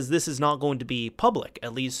much because this is not going to be public,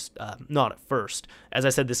 at least not at first. As I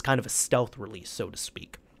said, this is kind of a stealth release, so to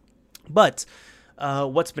speak. But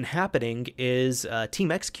what's been happening is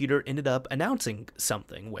Team Executor ended up announcing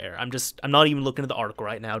something where I'm not even looking at the article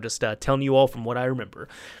right now, just telling you all from what I remember.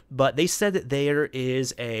 But they said that there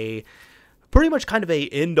is a pretty much kind of a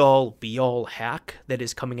end-all, be-all hack that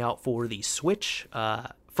is coming out for the Switch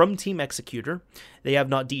from Team Executor. They have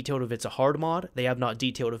not detailed if it's a hard mod. They have not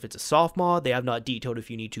detailed if it's a soft mod. They have not detailed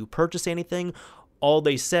if you need to purchase anything. All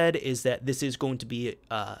they said is that this is going to be,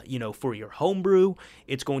 for your homebrew.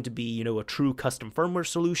 It's going to be, a true custom firmware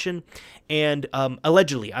solution. And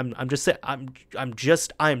allegedly, I am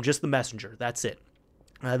just the messenger. That's it.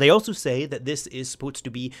 They also say that this is supposed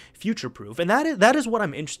to be future-proof, and that is what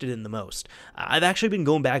I'm interested in the most. I've actually been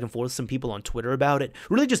going back and forth with some people on Twitter about it,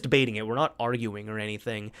 really just debating it. We're not arguing or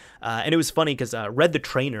anything. And it was funny because Red the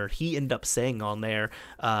Trainer, he ended up saying on there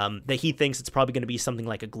that he thinks it's probably going to be something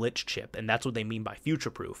like a glitch chip, and that's what they mean by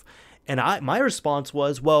future-proof. And my response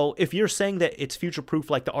was, well, if you're saying that it's future-proof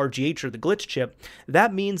like the RGH or the glitch chip,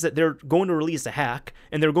 that means that they're going to release a hack,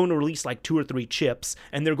 and they're going to release like 2 or 3 chips,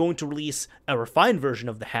 and they're going to release a refined version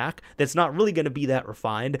of the hack that's not really going to be that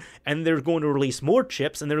refined, and they're going to release more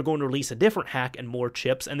chips, and they're going to release a different hack and more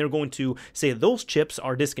chips, and they're going to say those chips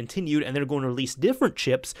are discontinued, and they're going to release different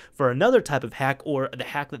chips for another type of hack or the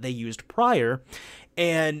hack that they used prior.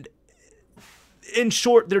 And in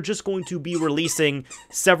short, they're just going to be releasing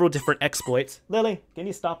several different exploits. Lily, can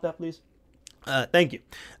you stop that, please? Thank you.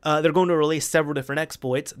 They're going to release several different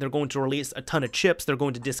exploits. They're going to release a ton of chips. They're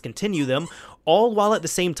going to discontinue them, all while at the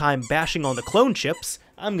same time bashing on the clone chips.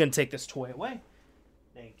 I'm going to take this toy away.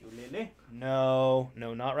 Thank you, Lily. No,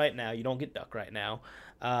 not right now. You don't get duck right now.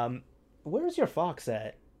 Where's your fox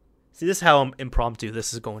at? See, this is how impromptu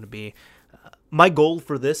this is going to be. My goal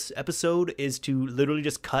for this episode is to literally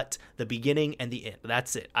just cut the beginning and the end.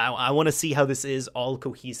 That's it. I want to see how this is all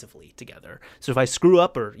cohesively together. So if I screw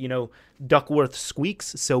up or, Duckworth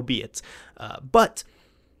squeaks, so be it. But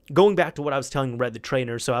going back to what I was telling Red the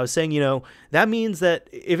Trainer, so I was saying, that means that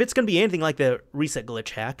if it's going to be anything like the reset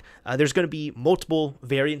glitch hack, there's going to be multiple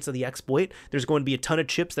variants of the exploit. There's going to be a ton of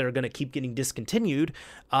chips that are going to keep getting discontinued,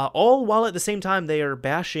 all while at the same time they are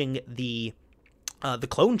bashing the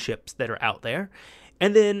clone chips that are out there.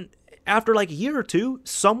 And then after like a year or two,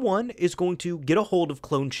 someone is going to get a hold of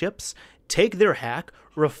clone chips, take their hack,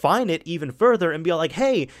 refine it even further, and be like,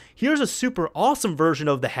 hey, here's a super awesome version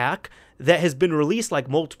of the hack that has been released like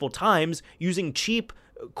multiple times using cheap,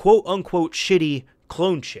 quote-unquote, shitty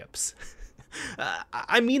clone chips.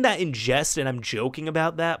 I mean that in jest, and I'm joking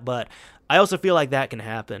about that, but I also feel like that can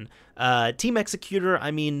happen. Team Executor,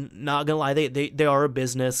 I mean, not gonna lie, they are a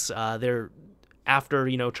business. They're after,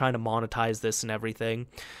 trying to monetize this and everything,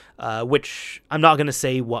 which I'm not going to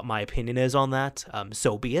say what my opinion is on that,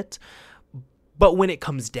 so be it. But when it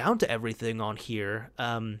comes down to everything on here,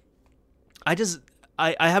 I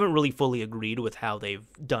haven't really fully agreed with how they've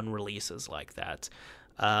done releases like that.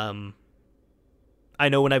 I I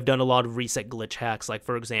know when I've done a lot of reset glitch hacks, like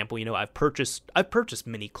for example, I've purchased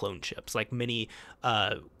mini clone chips, like mini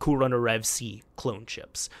Cool Runner Rev C clone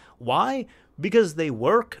chips. Why? Because they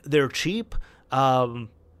work, they're cheap,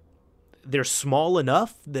 they're small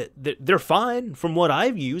enough that they're fine from what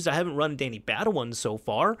I've used. I haven't run into any bad ones so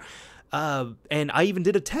far. And I even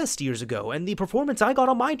did a test years ago, and the performance I got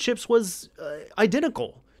on my chips was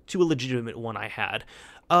identical to a legitimate one I had.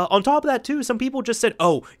 On top of that, too, some people just said,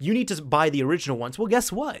 oh, you need to buy the original ones. Well,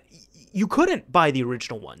 guess what? You couldn't buy the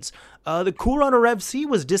original ones. The Cool Runner Rev C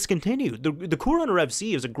was discontinued. The Cool Runner Rev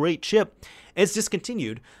C is a great chip. It's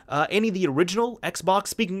discontinued. Any of the original Xbox,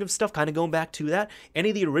 speaking of stuff, kind of going back to that, any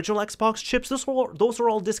of the original Xbox chips, those are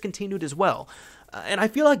all discontinued as well. And I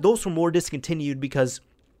feel like those were more discontinued because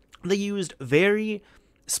they used very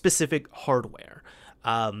specific hardware.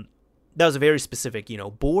 That was a very specific,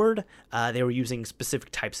 board. They were using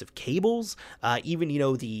specific types of cables. Even,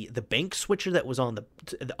 the bank switcher that was on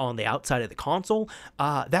the outside of the console.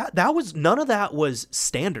 That was none of that was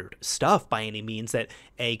standard stuff by any means that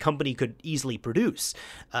a company could easily produce,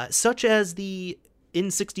 such as the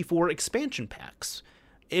N64 expansion packs.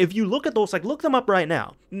 If you look at those, look them up right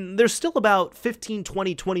now. They're still about $15,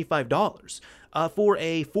 $20, $25 for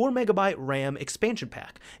a 4 megabyte RAM expansion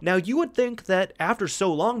pack. Now, you would think that after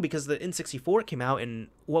so long, because the N64 came out in,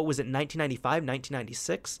 1995,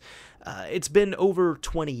 1996? It's been over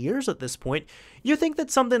 20 years at this point. You think that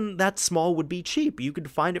something that small would be cheap. You could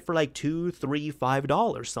find it for $2, $3,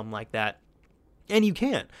 $5, something like that. And you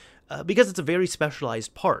can. Because it's a very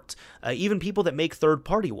specialized part. Even people that make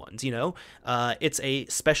third-party ones, it's a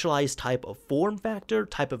specialized type of form factor,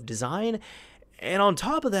 type of design. And on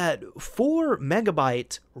top of that, 4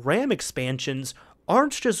 megabyte RAM expansions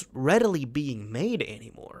aren't just readily being made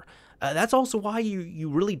anymore. That's also why you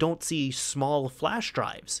really don't see small flash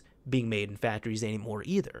drives being made in factories anymore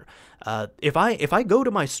either. If I go to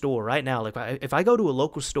my store right now, if I go to a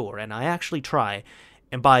local store and I actually try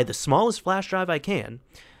and buy the smallest flash drive I can,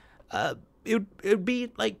 it would be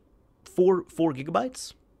 4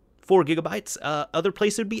 gigabytes. 4 gigabytes. Other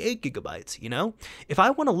place it would be 8 gigabytes, If I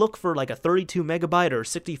want to look for a 32 megabyte or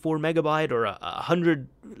 64 megabyte or a 100,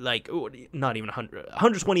 not even 100,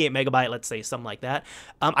 128 megabyte, let's say, something like that,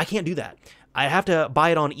 I can't do that. I have to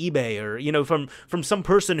buy it on eBay or, from some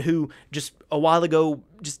person who just a while ago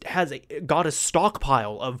just got a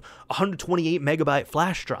stockpile of 128 megabyte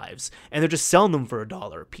flash drives, and they're just selling them for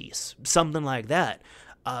 $1 a piece, something like that.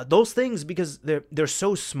 Those things, because they're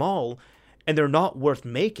so small and they're not worth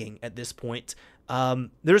making at this point,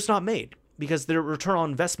 they're just not made because their return on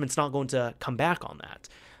investment's not going to come back on that.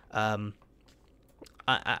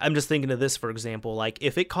 I'm just thinking of this, for example,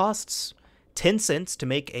 if it costs 10 cents to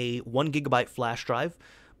make a 1 gigabyte flash drive,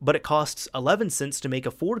 but it costs 11 cents to make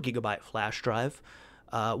a 4 gigabyte flash drive,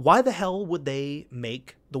 why the hell would they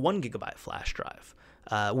make the 1 gigabyte flash drive?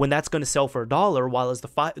 When that's going to sell for $1, while as the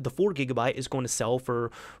 4 gigabyte is going to sell for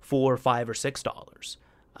 $4, $5, or $6.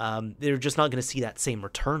 They're just not going to see that same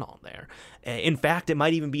return on there. In fact, it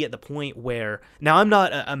might even be at the point where, now I'm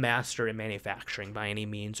not a master in manufacturing by any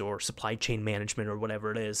means or supply chain management or whatever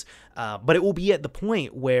it is, but it will be at the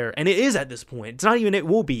point where, and it is at this point, it's not even it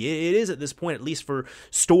will be, it is at this point, at least for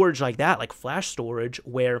storage like that, like flash storage,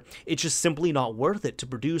 where it's just simply not worth it to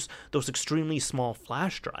produce those extremely small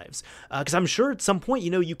flash drives. Because I'm sure at some point,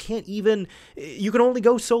 you can't even, you can only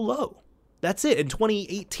go so low. That's it. In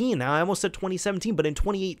 2018, now I almost said 2017, but in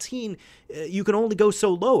 2018, you can only go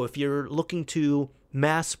so low if you're looking to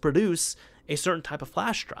mass produce a certain type of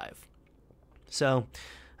flash drive. So,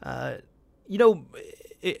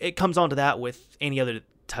 it comes on to that with any other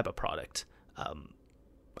type of product.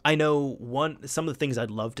 I know some of the things I'd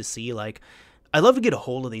love to see, I'd love to get a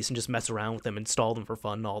hold of these and just mess around with them, install them for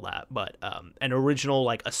fun and all that, but an original,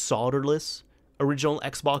 a solderless original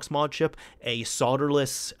Xbox mod chip, a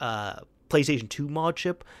solderless PlayStation 2 mod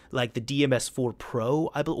chip, like the DMS4 Pro,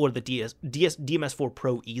 I believe, or the DMS4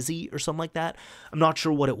 Pro Easy or something like that. I'm not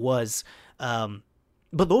sure what it was, but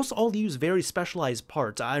those all use very specialized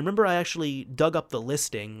parts. I remember I actually dug up the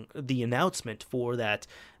listing, the announcement for that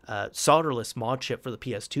solderless mod chip for the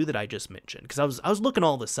PS2 that I just mentioned, because I was looking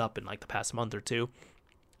all this up in the past month or two.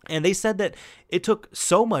 And they said that it took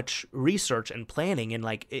so much research and planning, and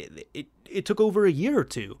it took over a year or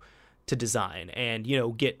two to design and,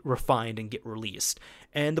 get refined and get released.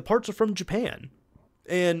 And the parts are from Japan.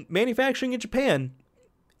 And manufacturing in Japan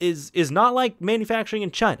is not like manufacturing in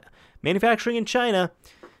China. Manufacturing in China,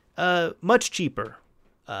 much cheaper,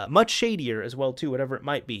 much shadier as well too, whatever it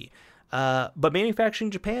might be. But manufacturing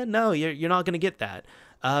in Japan, no, you're not going to get that.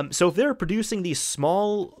 So if they're producing these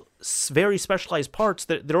small, very specialized parts,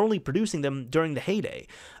 they're only producing them during the heyday.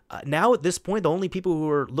 Now at this point, the only people who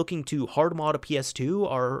are looking to hard mod a PS2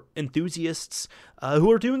 are enthusiasts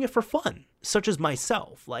who are doing it for fun, such as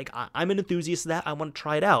myself. Like, I'm an enthusiast of that. I want to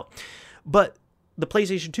try it out. But the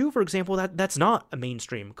PlayStation 2, for example, that's not a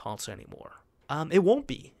mainstream console anymore. It won't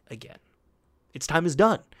be again. Its time is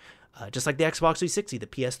done. Just like the Xbox 360, the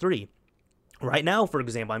PS3. Right now, for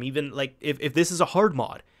example, I'm even like, if this is a hard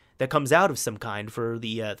mod that comes out of some kind for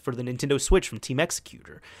the Nintendo Switch from Team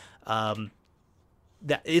Executor,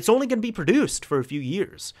 that it's only going to be produced for a few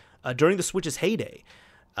years during the Switch's heyday.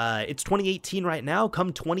 It's 2018 right now.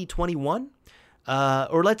 Come 2021,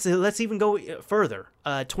 or let's even go further.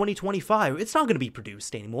 2025, it's not going to be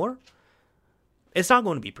produced anymore. It's not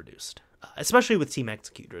going to be produced, especially with Team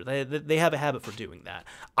Executor. They have a habit for doing that.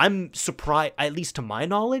 I'm surprised, at least to my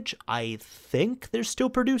knowledge, I think they're still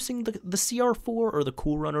producing the CR4 or the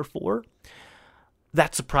Cool Runner 4.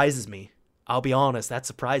 That surprises me. I'll be honest, that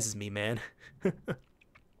surprises me, man.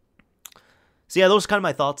 So yeah, those are kind of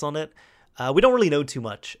my thoughts on it. We don't really know too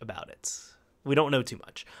much about it. We don't know too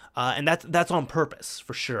much. And that's on purpose,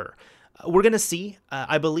 for sure. We're going to see.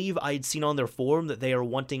 I believe I'd seen on their forum that they are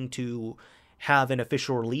wanting to have an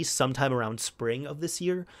official release sometime around spring of this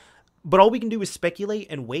year. But all we can do is speculate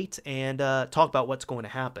and wait and talk about what's going to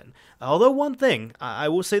happen. Although one thing, I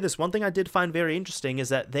will say this, one thing I did find very interesting is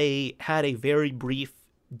that they had a very brief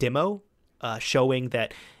demo showing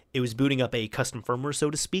that it was booting up a custom firmware, so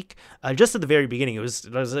to speak. Just at the very beginning, it was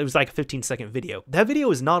like a 15-second video. That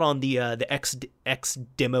video is not on the X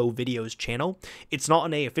Demo Videos channel. It's not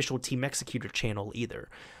on a official Team Executor channel either.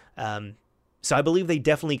 So I believe they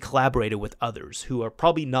definitely collaborated with others who are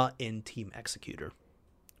probably not in Team Executor.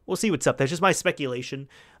 We'll see what's up. That's just my speculation.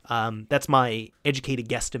 That's my educated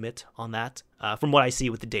guesstimate on that from what I see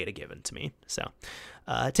with the data given to me. So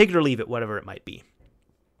take it or leave it, whatever it might be.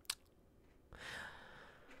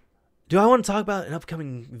 Do I want to talk about an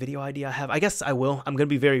upcoming video idea I have? I guess I will. I'm going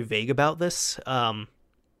to be very vague about this.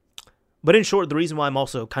 But in short, the reason why I'm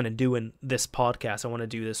also kind of doing this podcast, I want to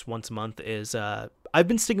do this once a month, is I've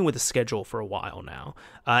been sticking with a schedule for a while now.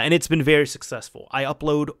 And it's been very successful. I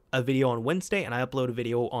upload a video on Wednesday and I upload a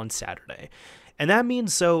video on Saturday. And that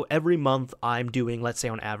means so every month I'm doing, let's say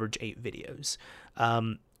on average, 8 videos.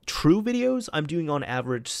 True videos, I'm doing on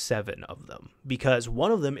average 7 of them, because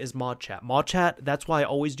one of them is Mod Chat. Mod Chat, that's why I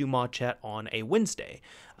always do Mod Chat on a Wednesday,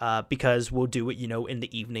 because we'll do it, in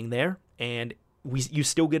the evening there, and you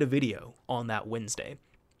still get a video on that Wednesday.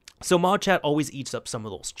 So Mod Chat always eats up some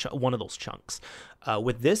of those one of those chunks.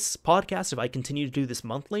 With this podcast, if I continue to do this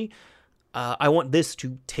monthly, I want this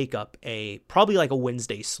to take up probably like a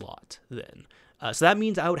Wednesday slot then. So that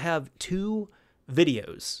means I would have 2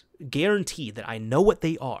 videos guaranteed that I know what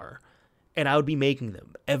they are, and I would be making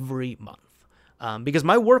them every month. Because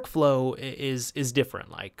my workflow is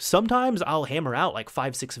different. Like, sometimes I'll hammer out like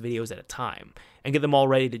 5-6 videos at a time and get them all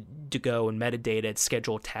ready to go, and metadata,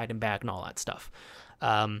 schedule, tag and back, and all that stuff.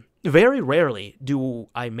 Very rarely do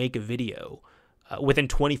I make a video within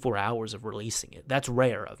 24 hours of releasing it. That's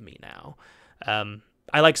rare of me now.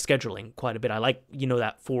 I like scheduling quite a bit. I like,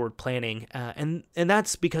 that forward planning, and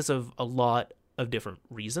that's because of a lot of different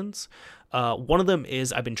reasons. One of them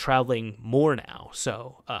is I've been traveling more now.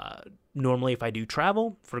 So normally if I do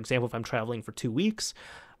travel, for example, if I'm traveling for 2 weeks,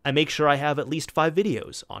 I make sure I have at least 5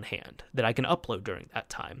 videos on hand that I can upload during that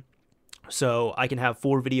time. So I can have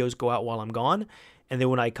 4 videos go out while I'm gone. And then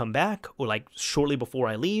when I come back, or like shortly before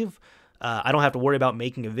I leave, I don't have to worry about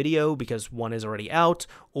making a video because one is already out.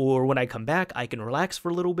 Or when I come back, I can relax for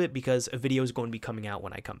a little bit because a video is going to be coming out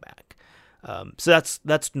when I come back. So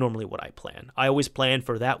that's normally what I plan. I always plan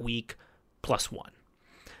for that week plus 1.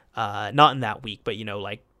 Not in that week, but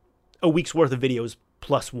like a week's worth of videos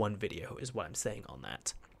plus 1 video is what I'm saying on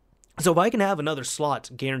that. So if I can have another slot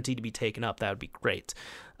guaranteed to be taken up, that would be great.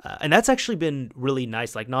 And that's actually been really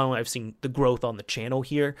nice. Like, not only I've seen the growth on the channel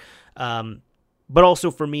here, but also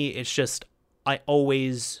for me, it's just I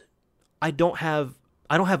don't have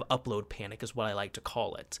upload panic is what I like to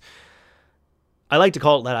call it. I like to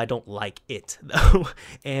call it that I don't like it, though.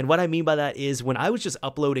 And what I mean by that is when I was just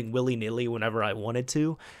uploading willy-nilly whenever I wanted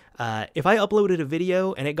to, if I uploaded a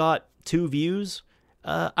video and it got 2 views,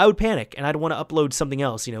 I would panic and I'd want to upload something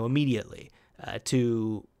else, immediately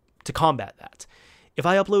to combat that. If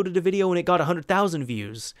I uploaded a video and it got 100,000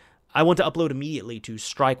 views, I want to upload immediately to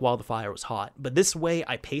strike while the fire was hot. But this way,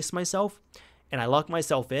 I pace myself and I lock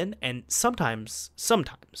myself in, and sometimes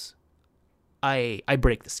I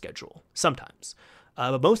break the schedule. Sometimes.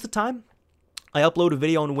 But most of the time, I upload a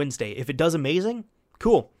video on Wednesday. If it does amazing,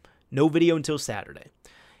 cool. No video until Saturday.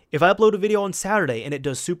 If I upload a video on Saturday and it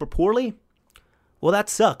does super poorly, well, that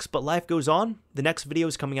sucks, but life goes on. The next video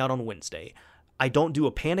is coming out on Wednesday. I don't do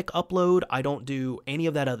a panic upload. I don't do any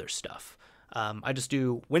of that other stuff. I just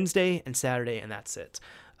do Wednesday and Saturday, and that's it.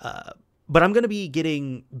 But I'm going to be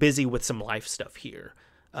getting busy with some life stuff here.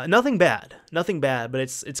 Nothing bad, but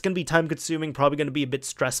it's going to be time consuming, probably going to be a bit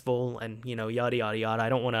stressful, and, yada, yada, yada. I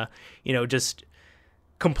don't want to, just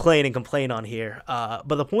complain on here.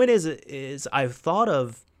 But the point is I've thought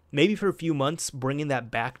of maybe for a few months bringing that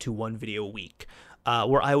back to one video a week,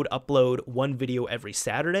 where I would upload one video every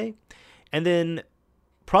Saturday, and then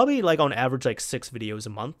probably like on average, like 6 videos a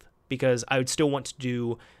month, because I would still want to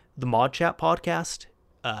do the Mod Chat podcast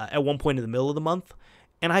at one point in the middle of the month.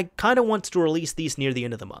 And I kind of want to release these near the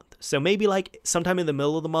end of the month. So maybe like sometime in the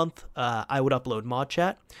middle of the month, I would upload Mod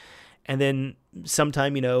Chat. And then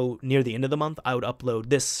sometime, near the end of the month, I would upload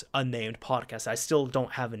this unnamed podcast I still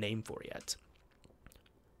don't have a name for yet.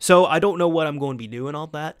 So I don't know what I'm going to be doing all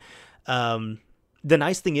that. The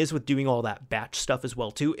nice thing is with doing all that batch stuff as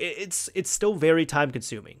well too, it's still very time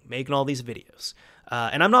consuming making all these videos.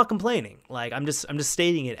 And I'm not complaining. Like I'm just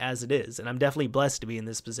stating it as it is, and I'm definitely blessed to be in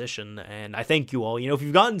this position. And I thank you all. If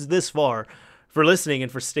you've gotten this far, for listening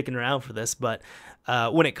and for sticking around for this. But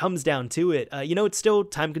when it comes down to it, it's still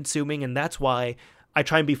time consuming, and that's why I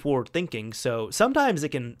try and be forward thinking. So sometimes it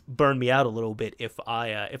can burn me out a little bit if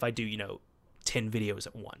I do 10 videos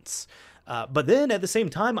at once. But then at the same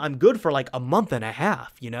time, I'm good for like a month and a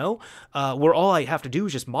half, where all I have to do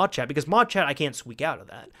is just Mod Chat, because Mod Chat, I can't squeak out of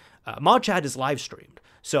that. Mod Chat is live streamed.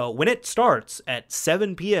 So when it starts at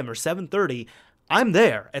 7 p.m. or 7:30, I'm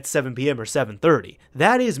there at 7 p.m. or 7:30.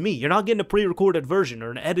 That is me. You're not getting a pre-recorded version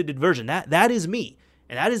or an edited version. That is me.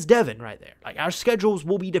 And that is Devin right there. Like, our schedules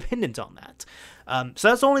will be dependent on that. So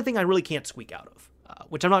that's the only thing I really can't squeak out of,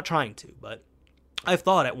 which I'm not trying to, but I've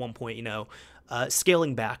thought at one point,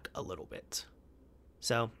 scaling back a little bit.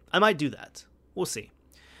 So I might do that. We'll see.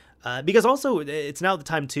 Because also, it's now the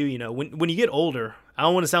time too, when you get older, I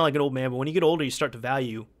don't want to sound like an old man, but when you get older, you start to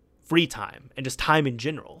value free time and just time in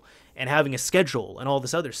general and having a schedule and all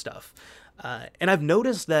this other stuff. And I've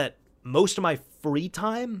noticed that most of my free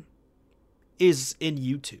time is in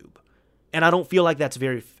YouTube. And I don't feel like that's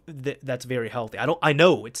very healthy. I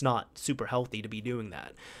know it's not super healthy to be doing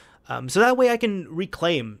that. So that way I can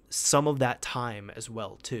reclaim some of that time as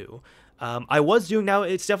well too. I was doing, now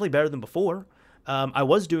it's definitely better than before. I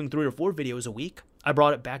was doing 3 or 4 videos a week. I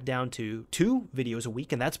brought it back down to 2 videos a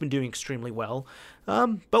week, and that's been doing extremely well.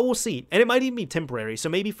 But we'll see. And it might even be temporary. So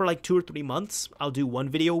maybe for like 2 or 3 months, I'll do 1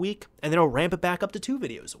 video a week, and then I'll ramp it back up to 2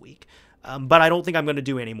 videos a week. But I don't think I'm going to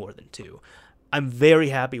do any more than 2. I'm very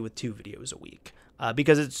happy with 2 videos a week,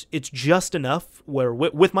 because it's just enough where,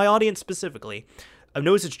 with my audience specifically, I've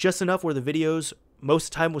noticed it's just enough where the videos most of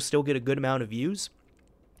the time will still get a good amount of views,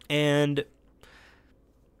 and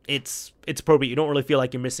it's appropriate. You don't really feel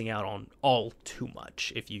like you're missing out on all too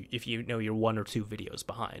much if you know you're 1 or 2 videos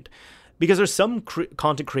behind, because there's some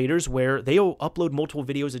content creators where they'll upload multiple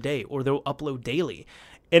videos a day, or they'll upload daily,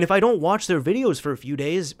 and if I don't watch their videos for a few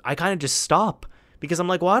days, I kind of just stop, because I'm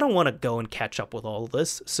like, well, I don't want to go and catch up with all of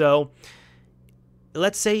this. So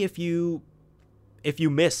let's say if you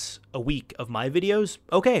miss a week of my videos,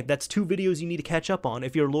 okay, that's 2 videos you need to catch up on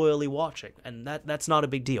if you're loyally watching, and that's not a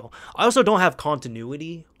big deal. I also don't have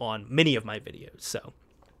continuity on many of my videos, so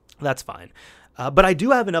that's fine. But I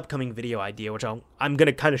do have an upcoming video idea, which I'm going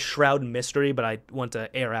to kind of shroud in mystery, but I want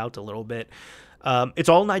to air out a little bit. It's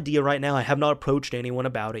all an idea right now. I have not approached anyone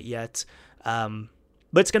about it yet,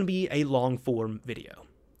 but it's going to be a long-form video.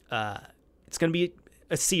 It's going to be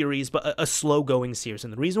a series, but a slow-going series.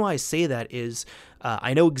 And the reason why I say that is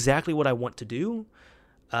I know exactly what I want to do.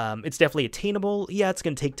 It's definitely attainable. Yeah, it's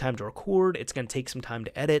going to take time to record. It's going to take some time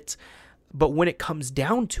to edit. But when it comes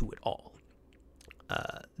down to it all,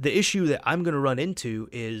 the issue that I'm going to run into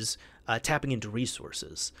is tapping into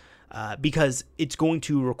resources. Because it's going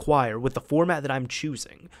to require, with the format that I'm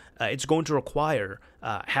choosing, it's going to require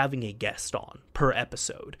having a guest on per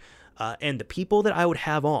episode. And the people that I would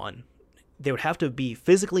have on, they would have to be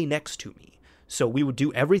physically next to me. So we would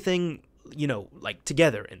do everything, like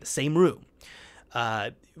together in the same room.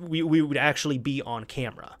 We would actually be on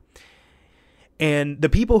camera. And the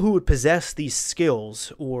people who would possess these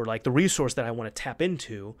skills, or like the resource that I want to tap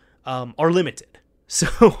into, are limited. So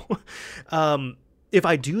if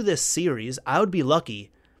I do this series, I would be lucky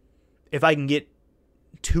if I can get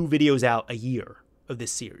 2 videos out a year of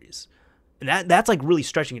this series. And that's like really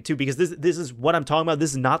stretching it too, because this is what I'm talking about. This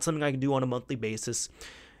is not something I can do on a monthly basis.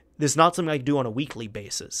 This is not something I can do on a weekly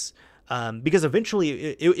basis. Because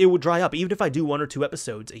eventually it would dry up. Even if I do 1 or 2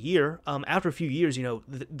 episodes a year, after a few years,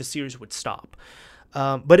 the series would stop.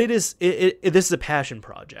 But this is a passion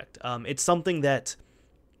project. It's something that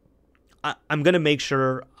I'm going to make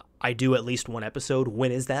sure I do at least one episode.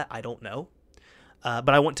 When is that? I don't know. But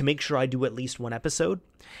I want to make sure I do at least one episode.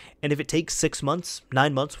 And if it takes 6 months,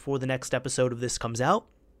 9 months before the next episode of this comes out,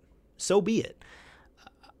 so be it.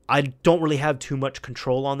 I don't really have too much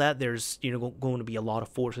control on that. There's, going to be a lot of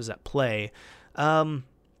forces at play.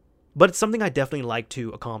 But it's something I definitely like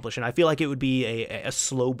to accomplish, and I feel like it would be a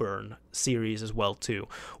slow burn series as well, too.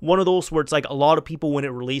 One of those where it's like a lot of people, when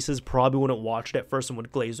it releases, probably wouldn't watch it at first and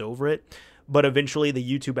would glaze over it, but eventually the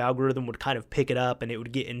YouTube algorithm would kind of pick it up, and it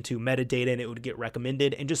would get into metadata, and it would get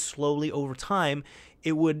recommended, and just slowly over time,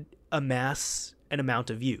 it would amass an amount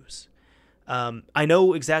of views. I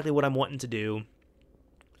know exactly what I'm wanting to do.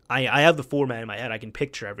 I have the format in my head. I can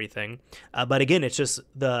picture everything. But again, it's just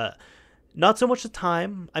not so much the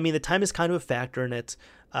time. I mean, the time is kind of a factor in it.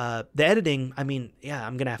 The editing, I mean, yeah,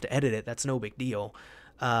 I'm going to have to edit it. That's no big deal.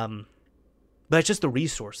 But it's just the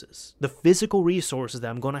resources. The physical resources that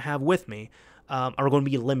I'm going to have with me are going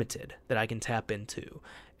to be limited that I can tap into.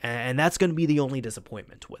 And that's going to be the only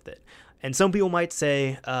disappointment with it. And some people might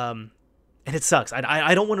say, and it sucks.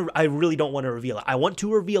 I really don't want to reveal it. I want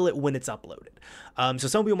to reveal it when it's uploaded. So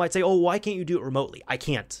some people might say, oh, why can't you do it remotely? I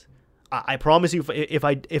can't. I promise you, if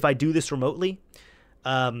I do this remotely,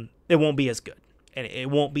 it won't be as good, and it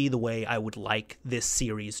won't be the way I would like this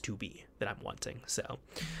series to be that I'm wanting. So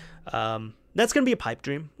that's gonna be a pipe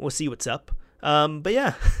dream. We'll see what's up. But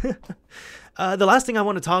yeah, the last thing I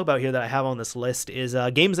want to talk about here that I have on this list is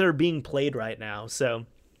games that are being played right now. So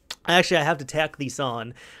I have to tack these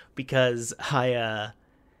on because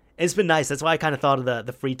it's been nice. That's why I kind of thought of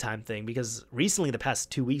the free time thing, because recently, the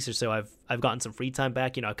past 2 weeks or so, I've gotten some free time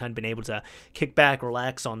back. I've kind of been able to kick back,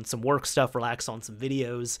 relax on some work stuff, relax on some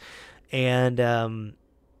videos. And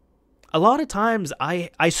a lot of times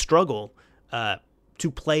I struggle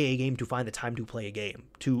to play a game, to find the time to play a game,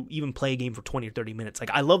 to even play a game for 20 or 30 minutes.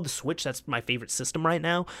 Like, I love the Switch. That's my favorite system right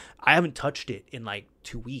now. I haven't touched it in like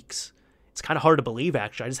 2 weeks. It's kind of hard to believe,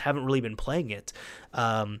 actually. I just haven't really been playing it.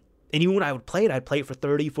 And even when I would play it, I'd play it for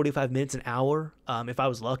 30, 45 minutes, an hour, if I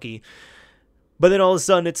was lucky. But then all of a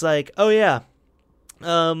sudden, it's like, oh yeah,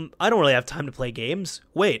 I don't really have time to play games.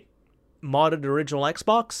 Wait, modded original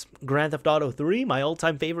Xbox, Grand Theft Auto 3, my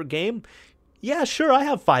all-time favorite game? Yeah, sure, I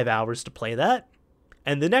have 5 hours to play that.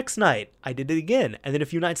 And the next night, I did it again. And then a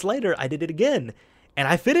few nights later, I did it again. And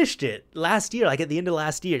I finished it last year, like at the end of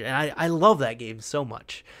last year. And I love that game so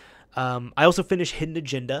much. I also finished Hidden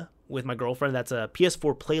Agenda with my girlfriend. That's a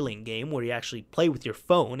PS4 PlayLink game where you actually play with your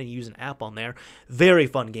phone and use an app on there. Very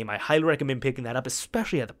fun game. I highly recommend picking that up,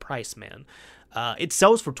 especially at the price, man. It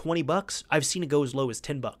sells for $20. I've seen it go as low as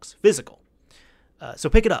 $10 physical. So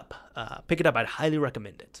pick it up. I'd highly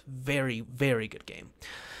recommend it. Very, very good game.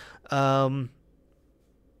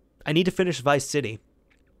 I need to finish Vice City.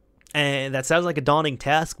 And that sounds like a daunting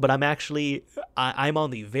task, but I'm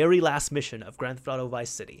on the very last mission of Grand Theft Auto Vice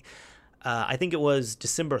City. I think it was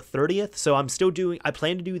December 30th, so I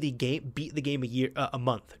plan to do the beat the game a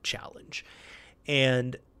month challenge.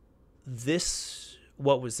 And this,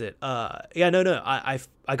 what was it? I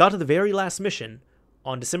got to the very last mission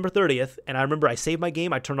on December 30th, and I remember I saved my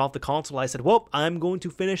game, I turned off the console, I said, well, I'm going to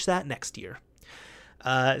finish that next year.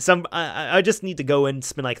 I just need to go and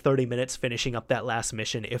spend like 30 minutes finishing up that last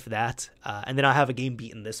mission, if that, and then I'll have a game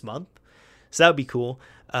beaten this month. So that would be cool.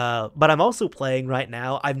 But I'm also playing right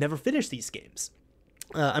now. I've never finished these games.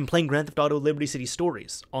 I'm playing Grand Theft Auto Liberty City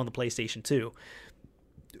Stories on the PlayStation 2.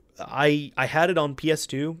 I had it on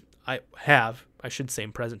PS2. I should say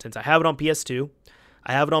in present tense. I have it on PS2.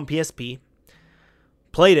 I have it on PSP.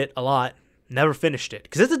 Played it a lot. Never finished it.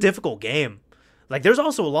 Because it's a difficult game. Like, there's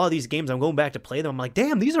also a lot of these games I'm going back to play them. I'm like,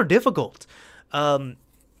 damn, these are difficult.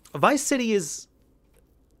 Vice City is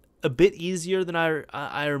a bit easier than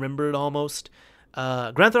I remembered almost.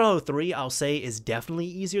 Grand Theft Auto 3, I'll say, is definitely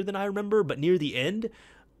easier than I remember, but near the end,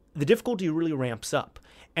 the difficulty really ramps up.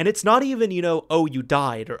 And it's not even, oh, you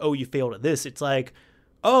died, or oh, you failed at this. It's like,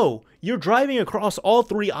 oh, you're driving across all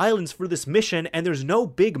 3 islands for this mission, and there's no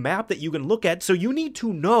big map that you can look at, so you need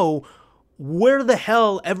to know where the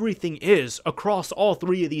hell everything is across all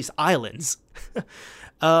 3 of these islands.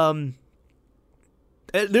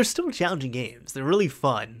 They're still challenging games. They're really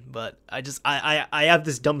fun, but I have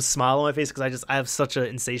this dumb smile on my face because I have such an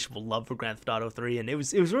insatiable love for Grand Theft Auto 3, and it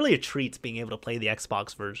was really a treat being able to play the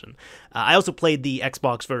Xbox version. I also played the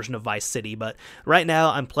Xbox version of Vice City, but right now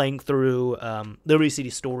I'm playing through Liberty City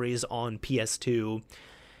Stories on PS2,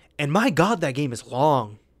 and my god, that game is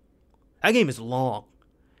long. That game is long.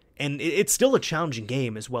 And it's still a challenging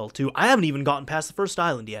game as well, too. I haven't even gotten past the first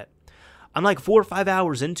island yet. I'm like 4 or 5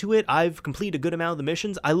 hours into it. I've completed a good amount of the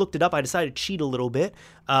missions. I looked it up. I decided to cheat a little bit,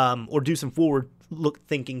 or do some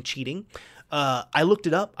forward-thinking cheating. I looked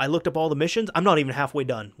it up. I looked up all the missions. I'm not even halfway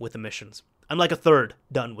done with the missions. I'm like a third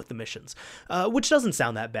done with the missions, which doesn't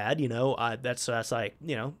sound that bad, you know. That's like,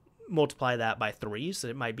 you know, multiply that by 3, so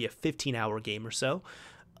it might be a 15-hour game or so.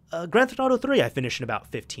 Grand Theft Auto 3 I finished in about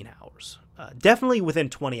 15 hours. Definitely within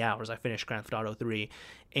 20 hours I finished Grand Theft Auto 3.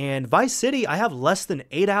 And Vice City, I have less than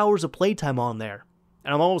 8 hours of playtime on there,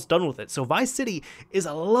 and I'm almost done with it. So Vice City is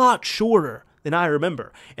a lot shorter than I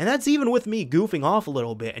remember. And that's even with me goofing off a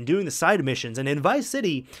little bit and doing the side missions. And in Vice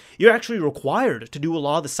City, you're actually required to do a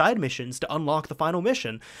lot of the side missions to unlock the final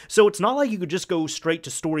mission. So it's not like you could just go straight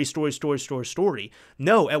to story.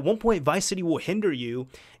 No, at one point, Vice City will hinder you,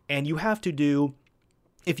 and you have to do,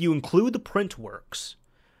 if you include the print works,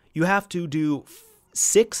 you have to do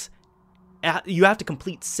you have to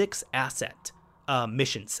complete 6 asset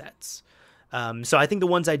mission sets. So I think the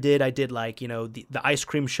ones I did like, you know, the ice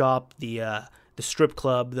cream shop, the strip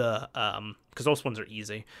club, because those ones are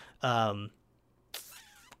easy.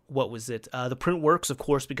 What was it? The print works, of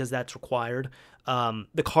course, because that's required.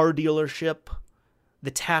 The car dealership,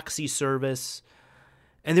 the taxi service,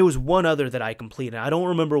 and there was one other that I completed. I don't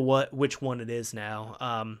remember which one it is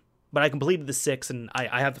now. But I completed the 6, and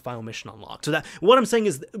I have the final mission unlocked. So that what I'm saying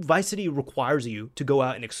is Vice City requires you to go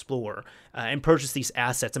out and explore and purchase these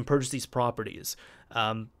assets and purchase these properties.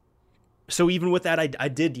 So even with that, I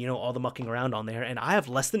did, you know, all the mucking around on there, and I have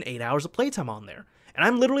less than 8 hours of playtime on there. And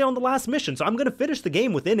I'm literally on the last mission, so I'm going to finish the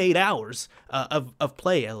game within 8 hours of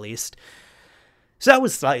play, at least. So that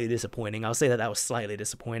was slightly disappointing. I'll say that was slightly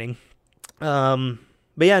disappointing.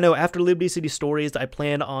 But yeah, no, after Liberty City Stories, I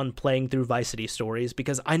plan on playing through Vice City Stories,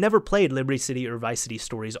 because I never played Liberty City or Vice City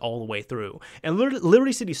Stories all the way through. And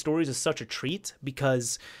Liberty City Stories is such a treat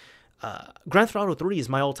because Grand Theft Auto 3 is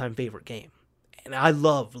my all-time favorite game. And I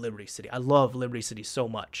love Liberty City. I love Liberty City so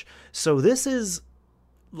much. So this is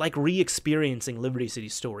like re-experiencing Liberty City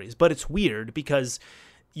Stories. But it's weird because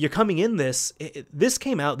you're coming in this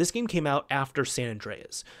game came out after San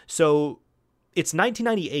Andreas. So it's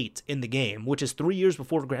 1998 in the game, which is 3 years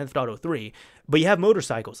before Grand Theft Auto 3, but you have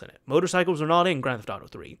motorcycles in it. Motorcycles are not in Grand Theft Auto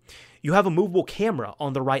 3. You have a movable camera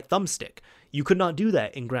on the right thumbstick. You could not do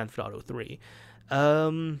that in Grand Theft Auto 3.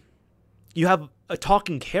 You have a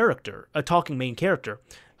talking main character.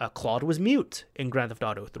 Claude was mute in Grand Theft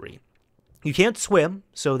Auto 3. You can't swim,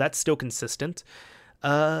 so that's still consistent.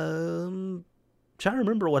 Trying to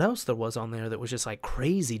remember what else there was on there that was just like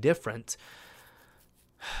crazy different.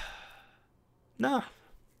 Nah,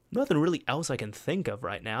 nothing really else I can think of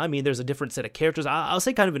right now. I mean, there's a different set of characters. I'll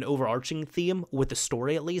say kind of an overarching theme with the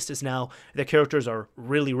story, at least, is now the characters are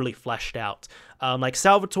really, really fleshed out. Like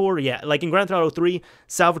Salvatore, yeah, like in Grand Theft Auto 3,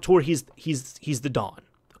 Salvatore, he's the Don.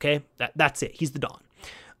 Okay, that's it. He's the Don.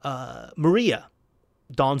 Maria,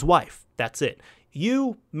 Don's wife. That's it.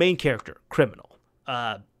 You, main character, criminal.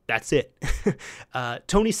 That's it.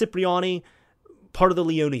 Tony Cipriani, part of the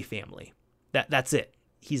Leone family. That's it.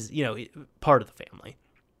 He's, you know, part of the family.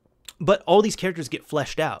 But all these characters get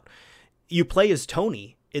fleshed out. You play as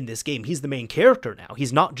Tony in this game. He's the main character now.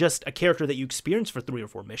 He's not just a character that you experience for 3 or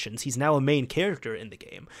 4 missions. He's now a main character in the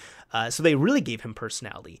game. So they really gave him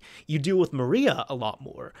personality. You deal with Maria a lot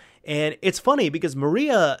more. And it's funny because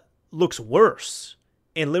Maria looks worse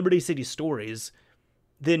in Liberty City Stories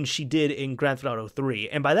than she did in Grand Theft Auto 3.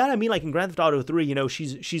 And by that I mean, like, in Grand Theft Auto 3, you know,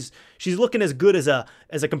 she's looking as good as a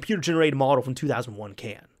computer generated model from 2001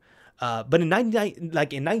 can. But in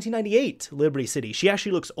 1998 Liberty City, she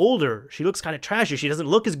actually looks older. She looks kind of trashy. She doesn't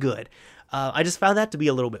look as good. I just found that to be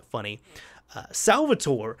a little bit funny.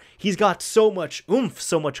 Salvatore, he's got so much oomph,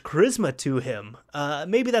 so much charisma to him.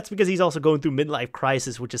 Maybe that's because he's also going through midlife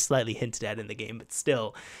crisis, which is slightly hinted at in the game, but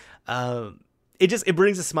still, it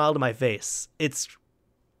brings a smile to my face.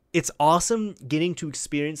 It's awesome getting to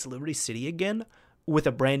experience Liberty City again with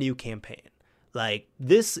a brand new campaign. Like,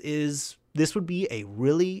 this would be a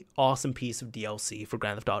really awesome piece of DLC for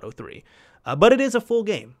Grand Theft Auto 3. But it is a full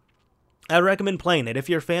game. I recommend playing it. If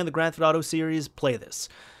you're a fan of the Grand Theft Auto series, play this.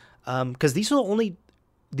 Because these are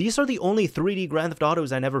the only 3D Grand Theft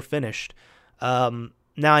Autos I never finished. Now,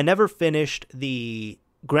 I never finished the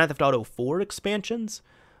Grand Theft Auto 4 expansions,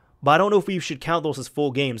 but I don't know if we should count those as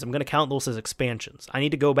full games. I'm going to count those as expansions. I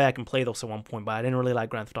need to go back and play those at one point, but I didn't really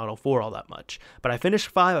like Grand Theft Auto 4 all that much. But I finished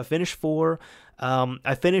 5, I finished 4,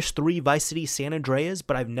 I finished 3 Vice City San Andreas,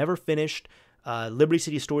 but I've never finished Liberty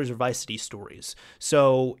City Stories or Vice City Stories.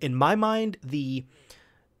 So in my mind, the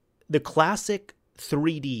classic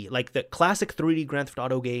 3D, like the classic 3D Grand Theft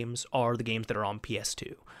Auto games are the games that are on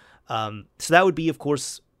PS2. So that would be, of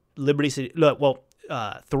course, Liberty City,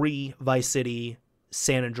 3, Vice City,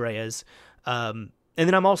 San Andreas, and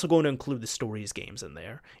then I'm also going to include the Stories games in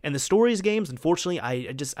there. And the Stories games, unfortunately,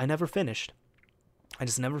 I never finished. I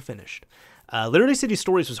just never finished. Literally City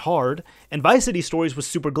Stories was hard, and Vice City Stories was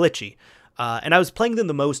super glitchy. And I was playing them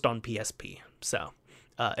the most on PSP. So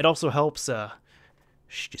it also helps.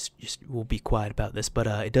 Just we'll be quiet about this, but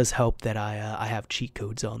it does help that I have cheat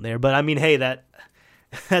codes on there. But I mean, hey,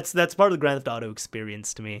 that's part of the Grand Theft Auto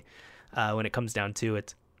experience to me when it comes down to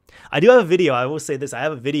it. I do have a video. I will say this: I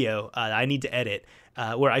have a video I need to edit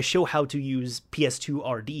where I show how to use PS2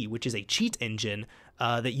 RD, which is a cheat engine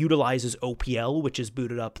that utilizes OPL, which is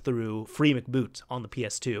booted up through FreeMcBoot on the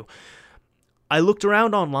PS2. I looked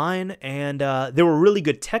around online, and there were really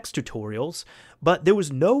good text tutorials, but there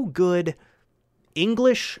was no good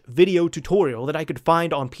English video tutorial that I could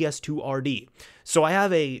find on PS2 RD. So I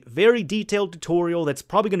have a very detailed tutorial that's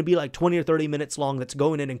probably going to be like 20 or 30 minutes long that's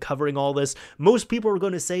going in and covering all this. Most people are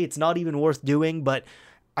going to say it's not even worth doing, but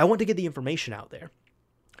I want to get the information out there.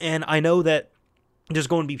 And I know that there's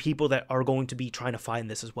going to be people that are going to be trying to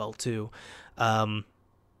find this as well too. I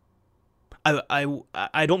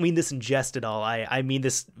don't mean this in jest at all. I mean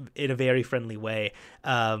this in a very friendly way.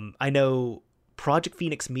 I know Project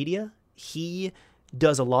Phoenix Media, he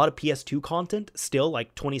does a lot of PS2 content still,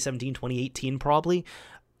 like 2017, 2018 probably.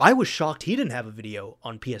 I was shocked he didn't have a video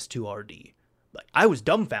on PS2 RD. Like, I was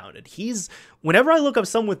dumbfounded. Whenever I look up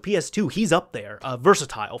someone with PS2, he's up there.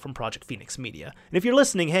 Versatile from Project Phoenix Media. And if you're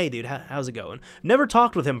listening, hey dude, how's it going? Never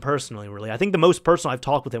talked with him personally, really. I think the most personal I've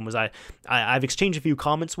talked with him was I've exchanged a few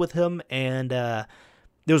comments with him, and there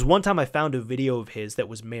was one time I found a video of his that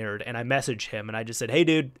was mirrored, and I messaged him, and I just said, hey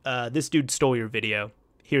dude, this dude stole your video.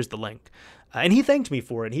 Here's the link. And he thanked me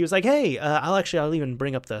for it. He was like, hey, I'll even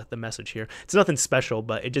bring up the message here. It's nothing special,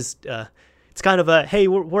 but it just, it's kind of a, hey,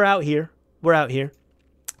 we're out here. We're out here.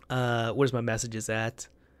 Where's my messages at?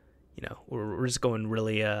 You know, we're just going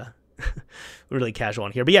really, really casual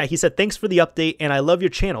on here. But yeah, he said, thanks for the update, and I love your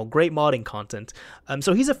channel. Great modding content.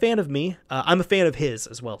 So he's a fan of me. I'm a fan of his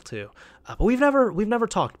as well, too. But we've never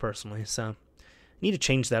talked personally, so need to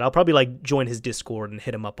change that. I'll probably like join his Discord and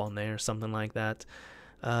hit him up on there or something like that.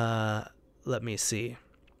 Let me see.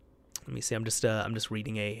 I'm just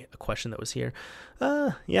reading a question that was here.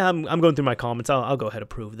 Yeah, I'm going through my comments. I'll go ahead and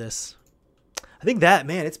approve this. I think that,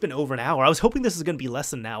 man, it's been over an hour. I was hoping this was going to be less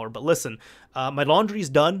than an hour, but listen, my laundry's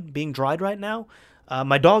done being dried right now.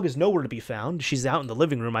 My dog is nowhere to be found. She's out in the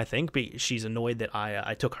living room, I think, but she's annoyed that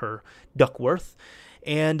I took her Duckworth.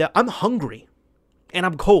 And I'm hungry, and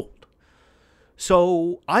I'm cold.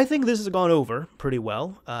 So I think this has gone over pretty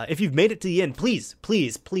well. If you've made it to the end, please,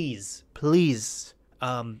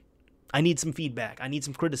 I need some feedback. I need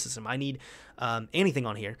some criticism. I need anything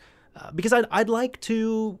on here. Because I'd like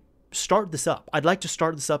to start this up. I'd like to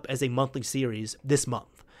start this up as a monthly series this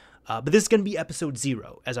month. But this is going to be episode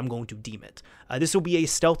 0, as I'm going to deem it. This will be a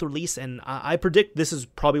stealth release, and I predict this is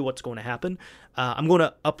probably what's going to happen. I'm going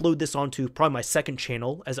to upload this onto probably my second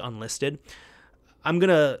channel as unlisted. I'm going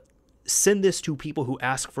to send this to people who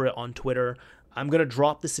ask for it on Twitter. I'm going to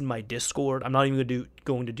drop this in my Discord. I'm not even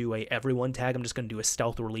going to do a everyone tag. I'm just going to do a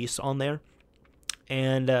stealth release on there.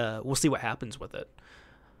 And we'll see what happens with it.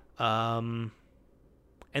 And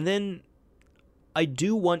then I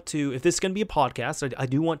do want to, if this is going to be a podcast, I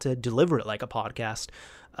do want to deliver it like a podcast.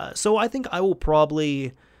 So I think I'll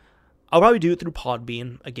probably do it through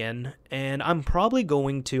Podbean again. And I'm probably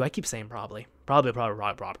going to, I keep saying probably.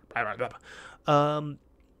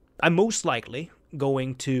 I'm most likely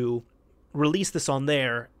going to release this on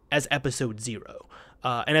there as episode 0,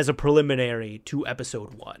 and as a preliminary to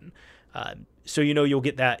episode 1. So you'll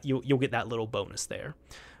get that little bonus there.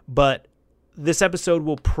 But this episode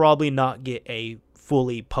will probably not get a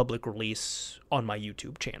fully public release on my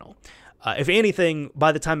YouTube channel. If anything,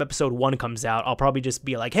 by the time episode 1 comes out, I'll probably just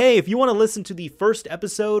be like, hey, if you want to listen to the first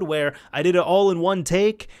episode where I did it all in one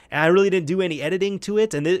take, and I really didn't do any editing to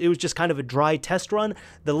it, and it was just kind of a dry test run,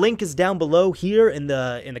 the link is down below here in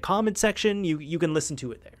the comment section. You can listen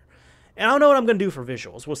to it there. And I don't know what I'm going to do for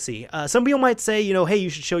visuals. We'll see. Some people might say, hey, you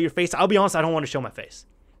should show your face. I'll be honest, I don't want to show my face.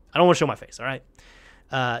 I don't want to show my face, all right?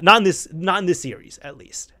 Not in this series, at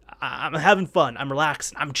least. I'm having fun. I'm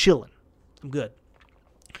relaxing. I'm chilling. I'm good.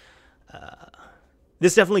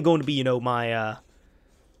 This is definitely going to be, my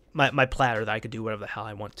platter that I could do whatever the hell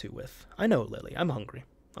I want to with. I know, Lily. I'm hungry.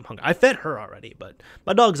 I fed her already, but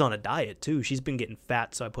my dog's on a diet, too. She's been getting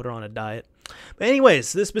fat, so I put her on a diet. But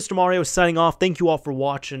anyways, this Mr. Mario is signing off. Thank you all for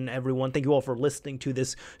watching, everyone. Thank you all for listening to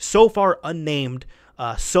this so far unnamed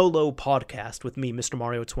solo podcast with me, Mr.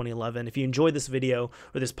 Mario 2011. If you enjoyed this video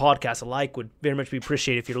or this podcast, a like would very much be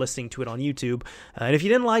appreciated if you're listening to it on YouTube. And if you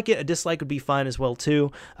didn't like it, a dislike would be fine as well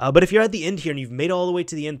too. But if you're at the end here and you've made it all the way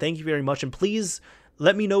to the end, thank you very much. And please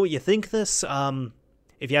let me know what you think of this.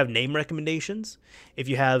 If you have name recommendations, if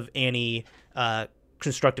you have any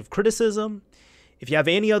constructive criticism. If you have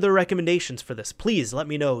any other recommendations for this, please let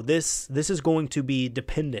me know. This is going to be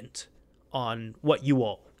dependent on what you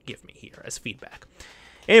all give me here as feedback.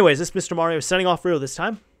 Anyways, this is Mr. Mario signing off real this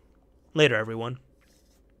time. Later, everyone.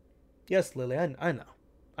 Yes, Lily, I know.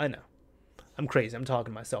 I'm crazy. I'm talking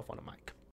to myself on a mic.